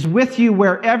is with you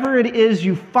wherever it is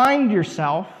you find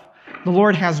yourself. The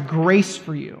Lord has grace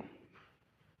for you.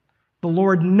 The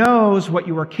Lord knows what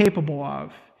you are capable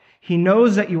of. He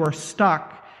knows that you are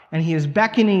stuck, and He is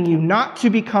beckoning you not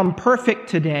to become perfect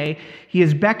today. He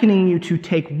is beckoning you to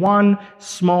take one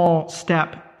small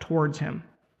step towards Him.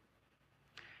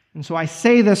 And so I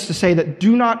say this to say that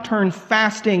do not turn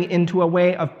fasting into a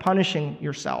way of punishing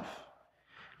yourself.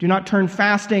 Do not turn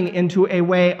fasting into a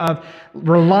way of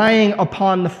relying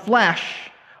upon the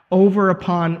flesh over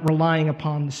upon relying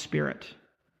upon the Spirit.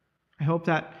 I hope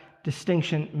that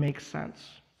distinction makes sense.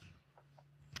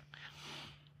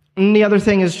 And the other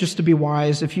thing is just to be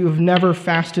wise. If you have never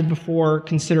fasted before,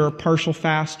 consider a partial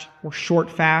fast or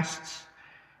short fasts.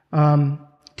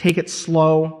 Take it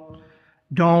slow.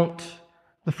 Don't.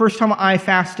 The first time I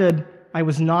fasted, I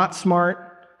was not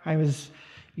smart. I was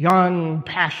young,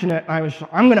 passionate.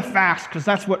 I'm going to fast because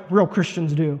that's what real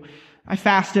Christians do. I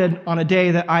fasted on a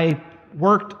day that I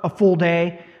worked a full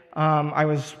day. I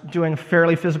was doing a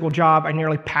fairly physical job. I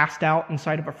nearly passed out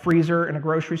inside of a freezer in a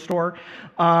grocery store.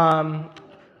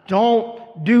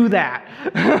 Don't do that,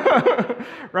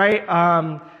 right?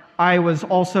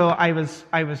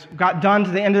 Got done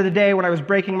to the end of the day when I was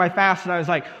breaking my fast, and I was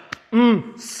like,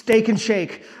 steak and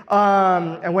shake.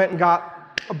 I went and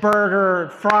got a burger,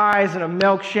 fries, and a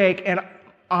milkshake, and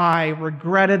I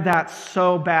regretted that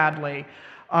so badly.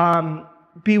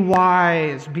 Be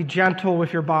wise, be gentle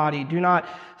with your body. Do not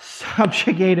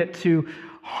subjugate it to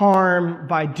harm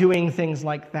by doing things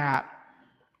like that.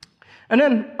 And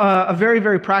then a very,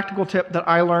 very practical tip that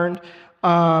I learned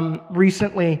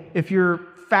recently, if you're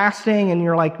fasting and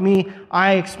you're like me,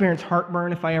 I experience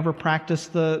heartburn if I ever practice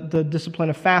the discipline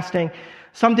of fasting.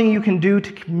 Something you can do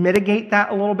to mitigate that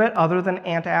a little bit, other than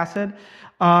antacid,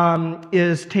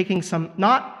 is taking some,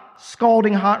 not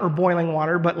scalding hot or boiling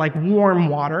water, but like warm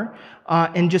water,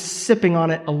 and just sipping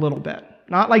on it a little bit.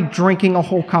 Not like drinking a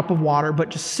whole cup of water, but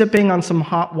just sipping on some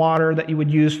hot water that you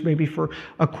would use maybe for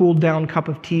a cooled down cup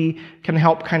of tea can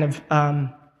help kind of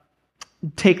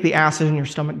take the acid in your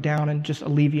stomach down and just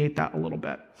alleviate that a little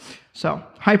bit. So,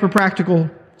 hyper practical,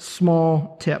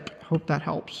 small tip. Hope that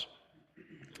helps.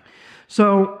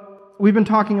 So, we've been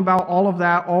talking about all of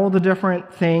that, all the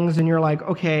different things, and you're like,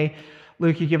 okay,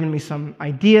 Luke, you've given me some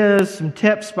ideas, some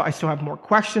tips, but I still have more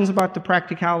questions about the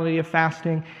practicality of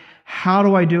fasting. How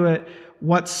do I do it?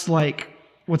 What's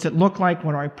it look like?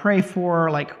 What do I pray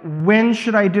for? Like, when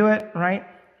should I do it, right?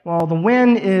 Well, the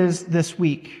when is this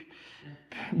week,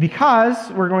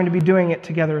 because we're going to be doing it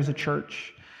together as a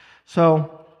church.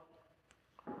 So,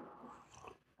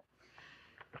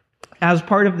 as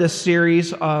part of this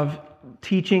series of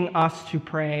teaching us to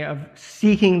pray, of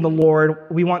seeking the Lord,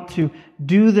 we want to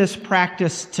do this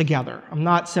practice together. I'm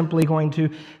not simply going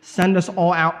to send us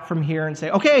all out from here and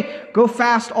say, okay, go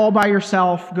fast all by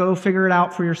yourself, go figure it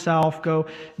out for yourself, go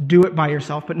do it by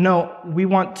yourself. But no, we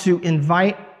want to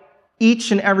invite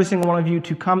each and every single one of you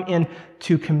to come in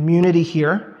to community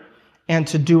here and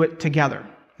to do it together.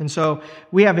 And so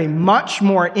we have a much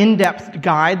more in-depth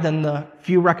guide than the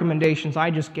few recommendations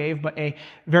I just gave, but a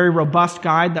very robust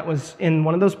guide that was in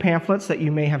one of those pamphlets that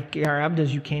you may have grabbed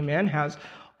as you came in, has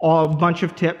a bunch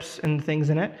of tips and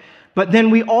things in it. But then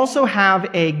we also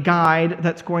have a guide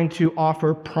that's going to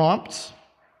offer prompts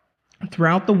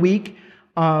throughout the week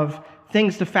of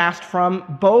things to fast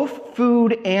from, both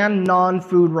food and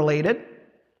non-food related.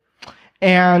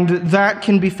 And that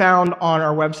can be found on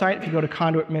our website. If you go to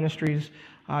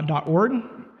conduitministries.org,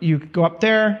 you go up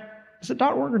there, Is it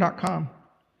 .org or .com?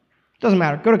 Doesn't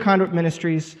matter. Go to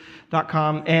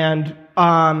conduitministries.com and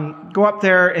go up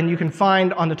there, and you can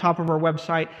find on the top of our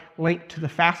website link to the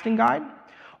fasting guide.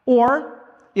 Or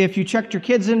if you checked your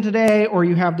kids in today, or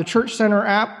you have the Church Center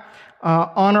app,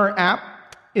 on our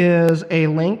app is a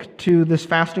link to this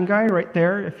fasting guide right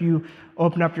there. If you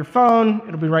open up your phone,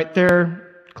 it'll be right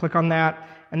there. Click on that,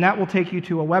 and that will take you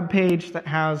to a web page that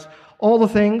has all the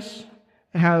things.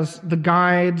 It has the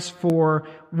guides for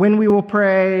when we will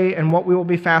pray and what we will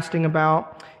be fasting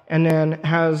about, and then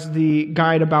has the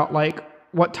guide about like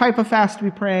what type of fast we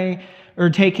pray or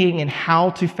taking and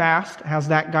how to fast. It has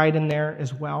that guide in there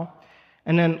as well.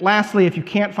 And then lastly, if you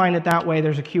can't find it that way,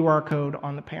 there's a QR code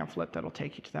on the pamphlet that'll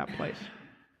take you to that place.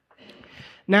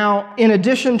 Now, in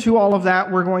addition to all of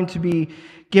that, we're going to be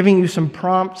giving you some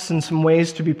prompts and some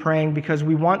ways to be praying, because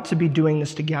we want to be doing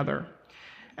this together.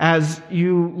 As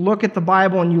you look at the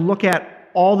Bible and you look at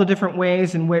all the different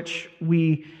ways in which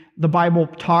the Bible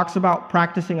talks about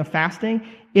practicing of fasting,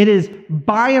 it is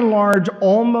by and large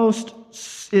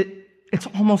it's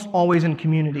almost always in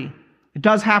community. It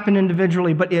does happen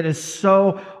individually, but it is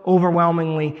so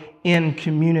overwhelmingly in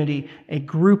community. A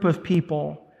group of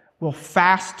people will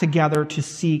fast together to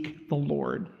seek the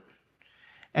Lord.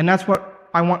 And that's what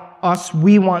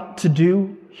we want to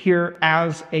do here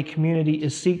as a community,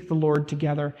 is seek the Lord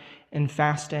together in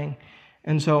fasting.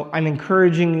 And so I'm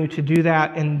encouraging you to do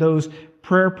that, and those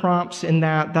prayer prompts in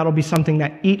that'll be something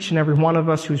that each and every one of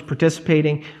us who's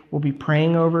participating will be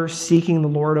praying over, seeking the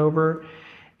Lord over.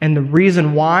 And the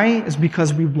reason why is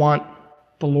because we want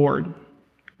the Lord.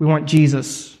 We want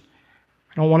Jesus.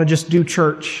 I don't want to just do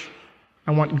church.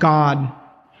 I want God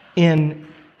in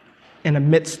and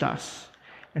amidst us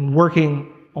and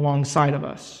working alongside of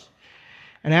us.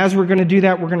 And as we're going to do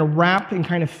that, we're going to wrap and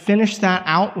kind of finish that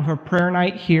out with a prayer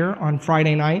night here on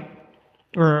Friday night,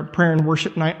 or a prayer and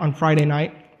worship night on Friday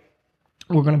night.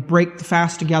 We're going to break the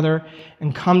fast together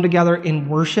and come together in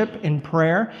worship and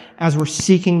prayer as we're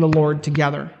seeking the Lord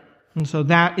together. And so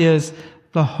that is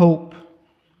the hope.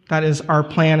 That is our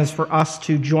plan, is for us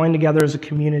to join together as a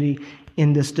community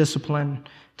in this discipline,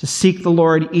 to seek the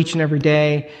Lord each and every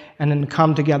day, and then to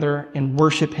come together and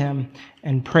worship Him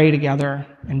and pray together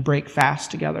and break fast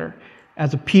together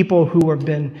as a people who have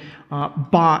been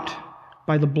bought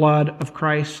by the blood of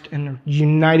Christ and are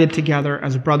united together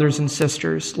as brothers and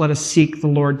sisters. Let us seek the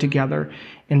Lord together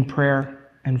in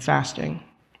prayer and fasting.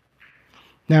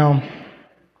 Now,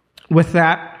 with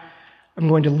that, I'm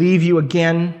going to leave you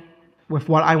again with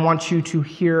what I want you to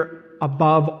hear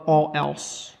above all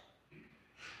else.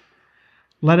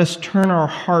 Let us turn our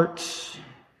hearts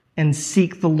and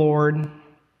seek the Lord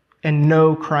and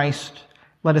know Christ.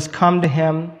 Let us come to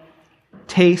Him,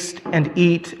 taste and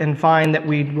eat, and find that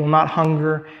we will not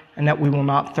hunger and that we will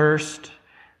not thirst,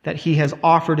 that He has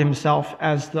offered Himself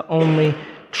as the only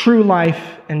true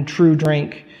life and true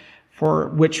drink for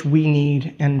which we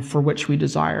need and for which we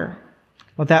desire.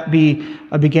 Let that be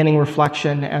a beginning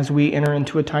reflection as we enter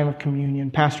into a time of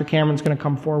communion. Pastor Cameron's going to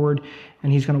come forward,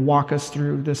 and he's going to walk us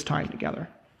through this time together.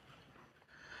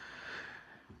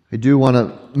 I do want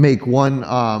to make one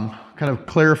kind of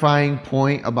clarifying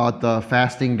point about the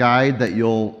fasting guide that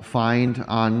you'll find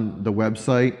on the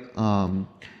website.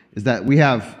 Is that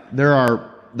there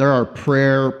are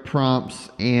prayer prompts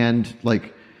and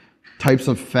like types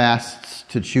of fasts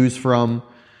to choose from,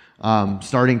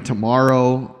 starting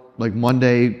tomorrow, like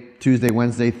Monday, Tuesday,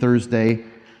 Wednesday, Thursday,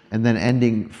 and then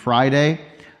ending Friday.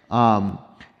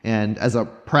 And as a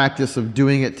practice of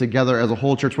doing it together as a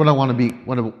whole church, what I want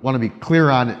to be clear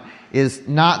on is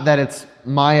not that it's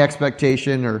my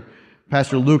expectation or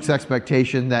Pastor Luke's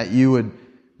expectation that you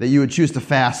would choose to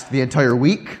fast the entire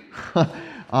week,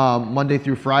 Monday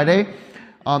through Friday.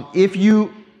 If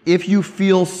you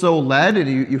feel so led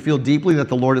and you feel deeply that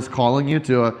the Lord is calling you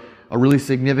to a really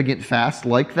significant fast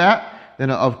like that, then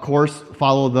of course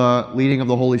follow the leading of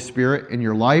the Holy Spirit in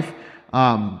your life.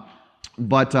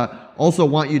 But also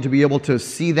want you to be able to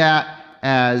see that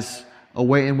as a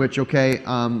way in which, okay,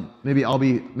 maybe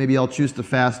I'll choose to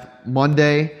fast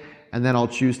Monday, and then I'll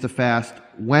choose to fast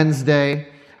Wednesday,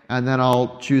 and then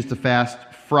I'll choose to fast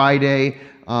Friday,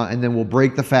 and then we'll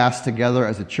break the fast together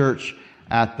as a church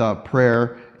at the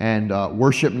prayer and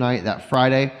worship night that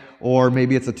Friday. Or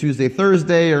maybe it's a Tuesday,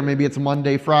 Thursday, or maybe it's a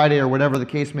Monday, Friday, or whatever the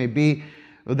case may be.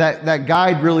 That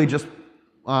guide really just,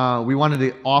 we wanted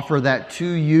to offer that to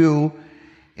you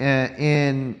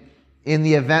in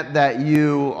the event that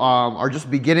you are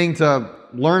just beginning to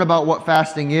learn about what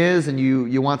fasting is, and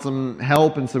you want some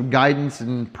help and some guidance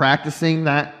in practicing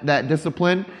that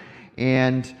discipline,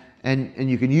 and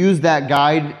you can use that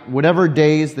guide whatever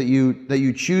days that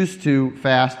you choose to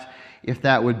fast if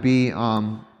that would be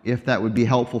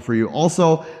helpful for you.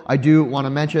 Also, I do want to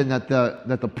mention that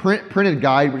the printed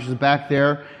guide, which is back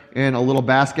there in a little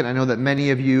basket, I know that many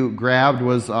of you grabbed,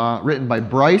 was written by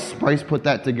Bryce. Bryce put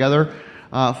that together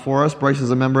for us. Bryce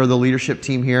is a member of the leadership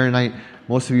team here, and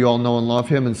most of you all know and love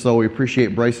him, and so we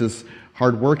appreciate Bryce's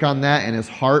hard work on that and his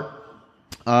heart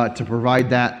to provide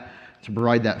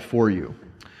that for you.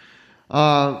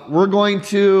 We're going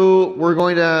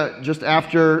to just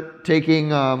after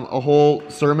taking a whole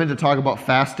sermon to talk about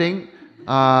fasting.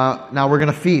 Now we're going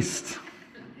to feast.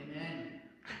 Amen.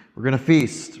 We're going to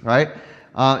feast, right?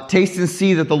 Taste and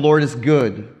see that the Lord is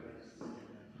good.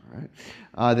 Right?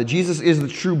 That Jesus is the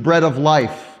true bread of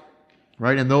life,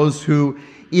 right? And those who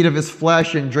eat of his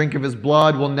flesh and drink of his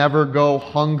blood will never go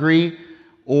hungry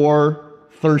or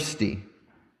thirsty.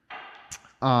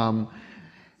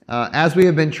 As we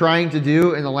have been trying to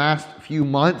do in the last few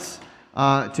months,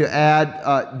 to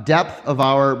add depth of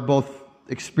our both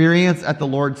experience at the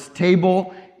Lord's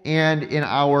table and in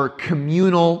our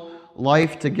communal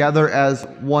life together as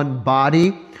one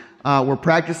body. We're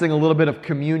practicing a little bit of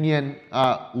communion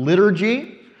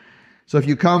liturgy. So if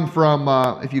you come from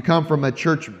a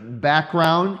church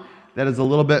background that is a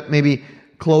little bit maybe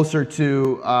closer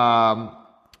to,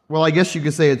 well, I guess you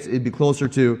could say it'd be closer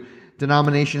to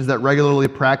denominations that regularly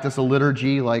practice a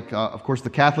liturgy, like, of course, the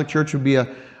Catholic Church would be a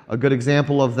good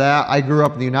example of that. I grew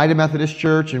up in the United Methodist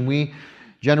Church, and we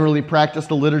generally practiced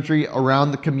a liturgy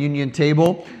around the communion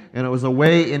table, and it was a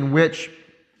way in which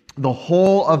the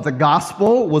whole of the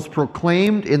gospel was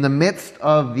proclaimed in the midst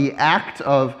of the act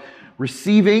of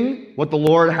receiving what the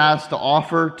Lord has to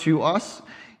offer to us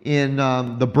in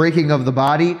the breaking of the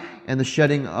body and the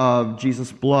shedding of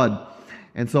Jesus' blood.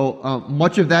 And so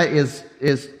much of that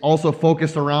is also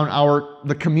focused around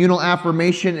the communal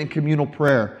affirmation and communal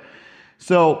prayer.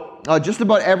 So just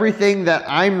about everything that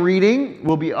I'm reading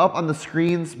will be up on the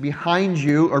screens behind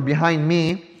you or behind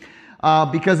me,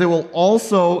 because it will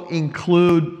also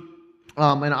include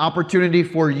an opportunity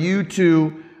for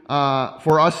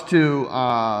us to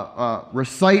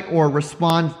recite or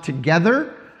respond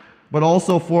together, but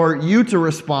also for you to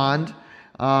respond.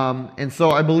 And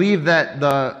so I believe that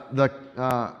the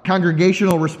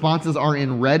congregational responses are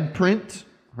in red print,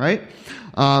 right?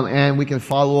 And we can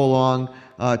follow along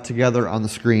together on the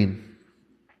screen.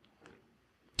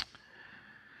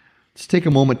 Let's take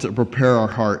a moment to prepare our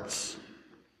hearts.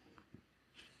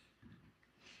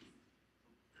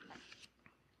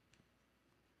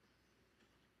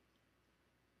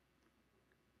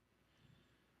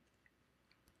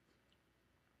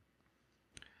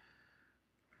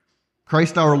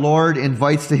 Christ our Lord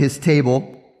invites to his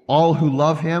table all who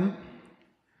love him,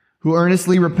 who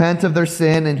earnestly repent of their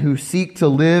sin, and who seek to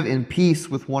live in peace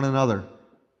with one another.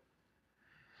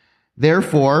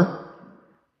 Therefore,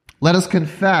 let us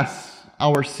confess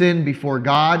our sin before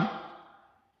God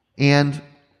and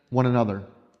one another.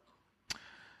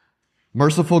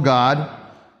 Merciful God,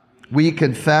 we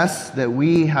confess that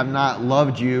we have not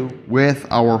loved you with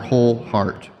our whole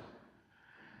heart.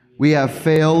 We have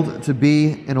failed to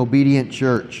be an obedient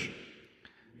church.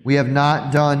 We have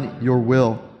not done your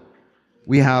will.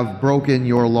 We have broken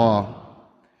your law.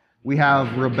 We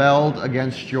have rebelled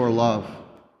against your love.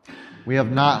 We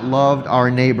have not loved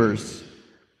our neighbors,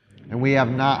 and we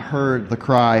have not heard the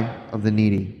cry of the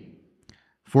needy.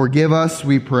 Forgive us,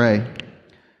 we pray.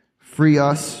 Free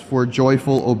us for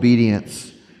joyful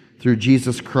obedience through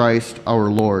Jesus Christ our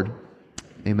Lord.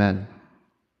 Amen.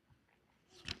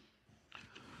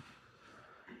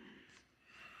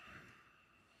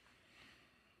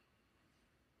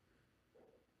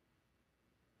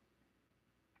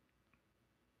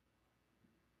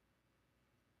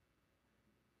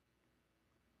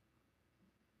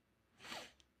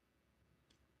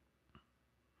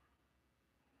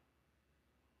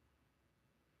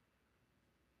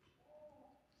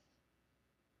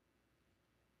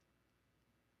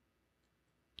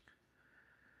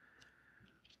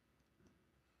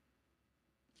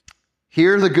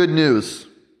 Hear the good news.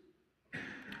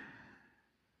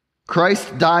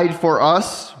 Christ died for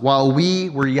us while we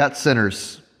were yet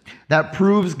sinners. That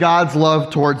proves God's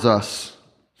love towards us.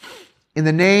 In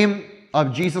the name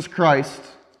of Jesus Christ,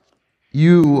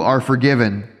 you are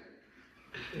forgiven.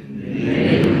 In the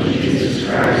name of Jesus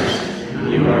Christ,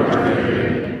 you are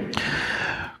forgiven.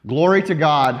 Glory to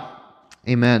God.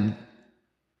 Amen.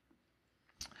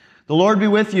 The Lord be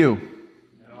with you.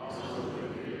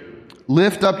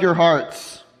 Lift up your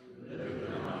hearts.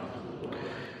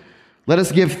 Let us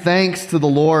give thanks to the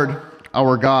Lord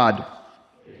our God.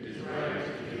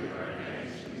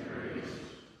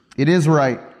 It is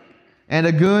right and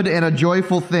a good and a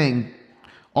joyful thing,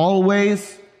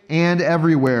 always and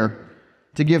everywhere,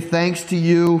 to give thanks to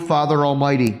you, Father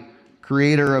Almighty,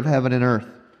 creator of heaven and earth.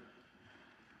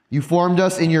 You formed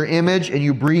us in your image, and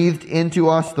you breathed into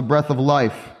us the breath of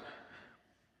life.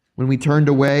 When we turned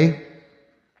away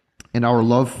and our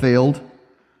love failed,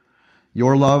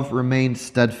 your love remained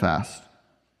steadfast.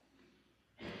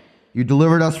 You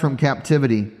delivered us from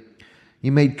captivity.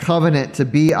 You made covenant to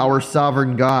be our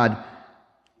sovereign God,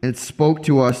 and spoke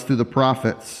to us through the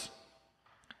prophets.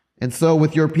 And so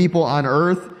with your people on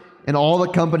earth and all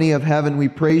the company of heaven, we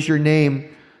praise your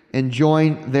name and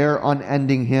join their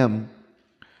unending hymn.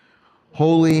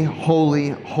 Holy, holy,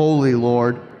 holy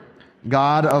Lord,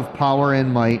 God of power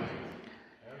and might.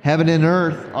 Heaven and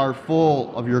earth are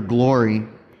full of your glory.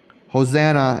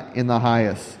 Hosanna in the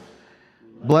highest.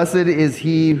 Blessed is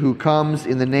he who comes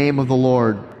in the name of the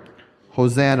Lord.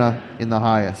 Hosanna in the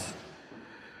highest.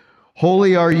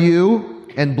 Holy are you,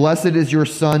 and blessed is your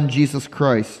Son, Jesus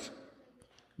Christ.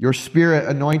 Your Spirit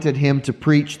anointed him to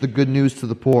preach the good news to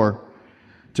the poor,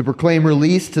 to proclaim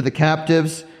release to the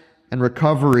captives and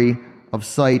recovery of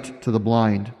sight to the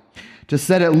blind, to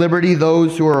set at liberty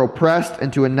those who are oppressed,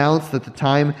 and to announce that the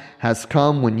time has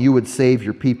come when you would save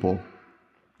your people.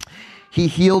 He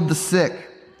healed the sick,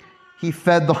 he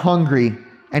fed the hungry,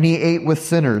 and he ate with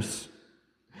sinners.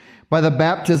 By the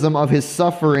baptism of his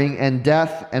suffering and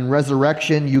death and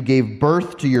resurrection, you gave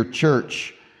birth to your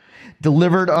church,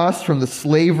 delivered us from the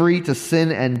slavery to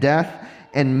sin and death,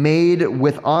 and made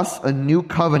with us a new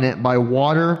covenant by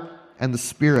water and the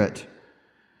Spirit.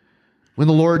 When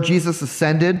the Lord Jesus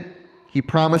ascended, he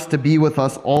promised to be with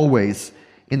us always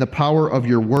in the power of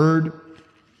your word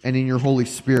and in your Holy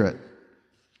Spirit.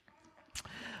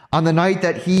 On the night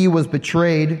that he was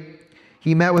betrayed,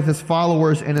 he met with his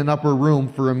followers in an upper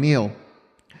room for a meal.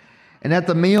 And at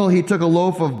the meal, he took a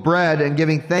loaf of bread, and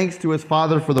giving thanks to his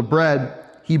Father for the bread,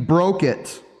 he broke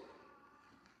it.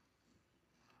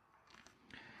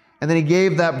 And then he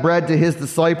gave that bread to his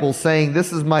disciples, saying,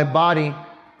 "This is my body,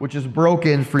 which is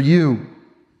broken for you.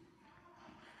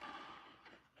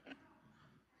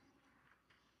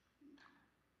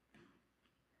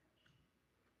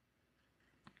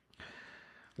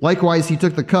 Likewise, he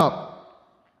took the cup,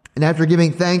 and after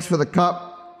giving thanks for the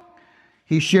cup,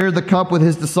 he shared the cup with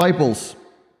his disciples,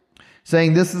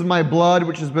 saying, "This is my blood,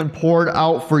 which has been poured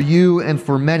out for you and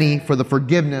for many for the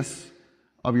forgiveness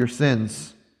of your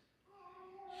sins."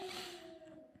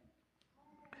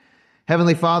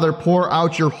 Heavenly Father, pour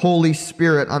out your Holy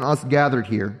Spirit on us gathered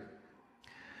here,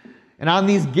 and on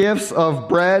these gifts of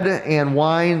bread and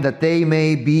wine, that they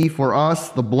may be for us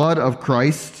the blood of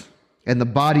Christ and the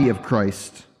body of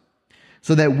Christ,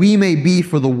 so that we may be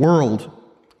for the world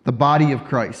the body of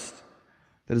Christ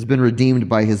that has been redeemed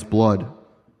by his blood.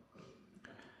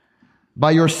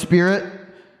 By your Spirit,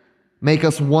 make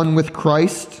us one with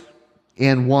Christ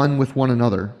and one with one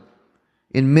another,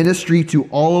 in ministry to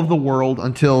all of the world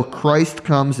until Christ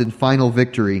comes in final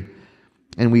victory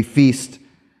and we feast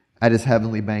at his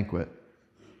heavenly banquet.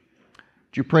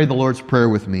 Would you pray the Lord's Prayer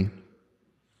with me?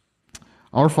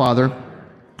 Our Father,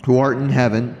 who art in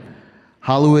heaven,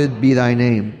 hallowed be thy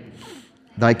name.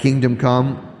 Thy kingdom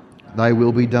come, thy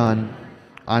will be done,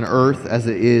 on earth as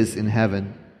it is in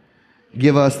heaven.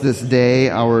 Give us this day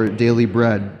our daily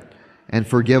bread, and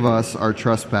forgive us our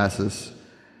trespasses,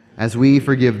 as we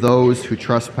forgive those who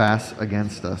trespass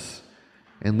against us.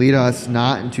 And lead us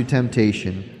not into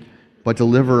temptation, but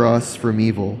deliver us from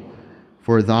evil.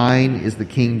 For thine is the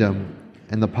kingdom,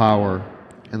 and the power,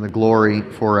 and the glory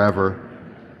forever.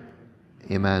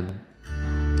 Amen.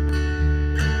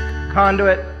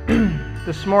 Conduit,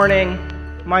 this morning,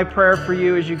 my prayer for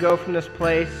you as you go from this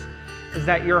place is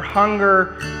that your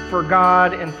hunger for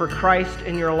God and for Christ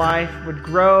in your life would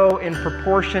grow in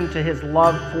proportion to his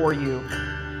love for you.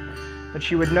 That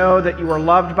you would know that you are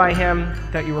loved by him,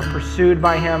 that you are pursued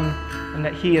by him, and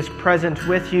that he is present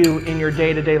with you in your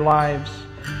day-to-day lives.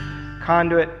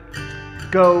 Conduit,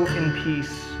 go in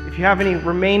peace. If you have any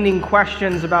remaining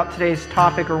questions about today's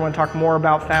topic or want to talk more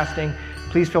about fasting,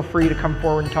 please feel free to come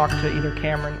forward and talk to either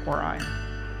Cameron or I.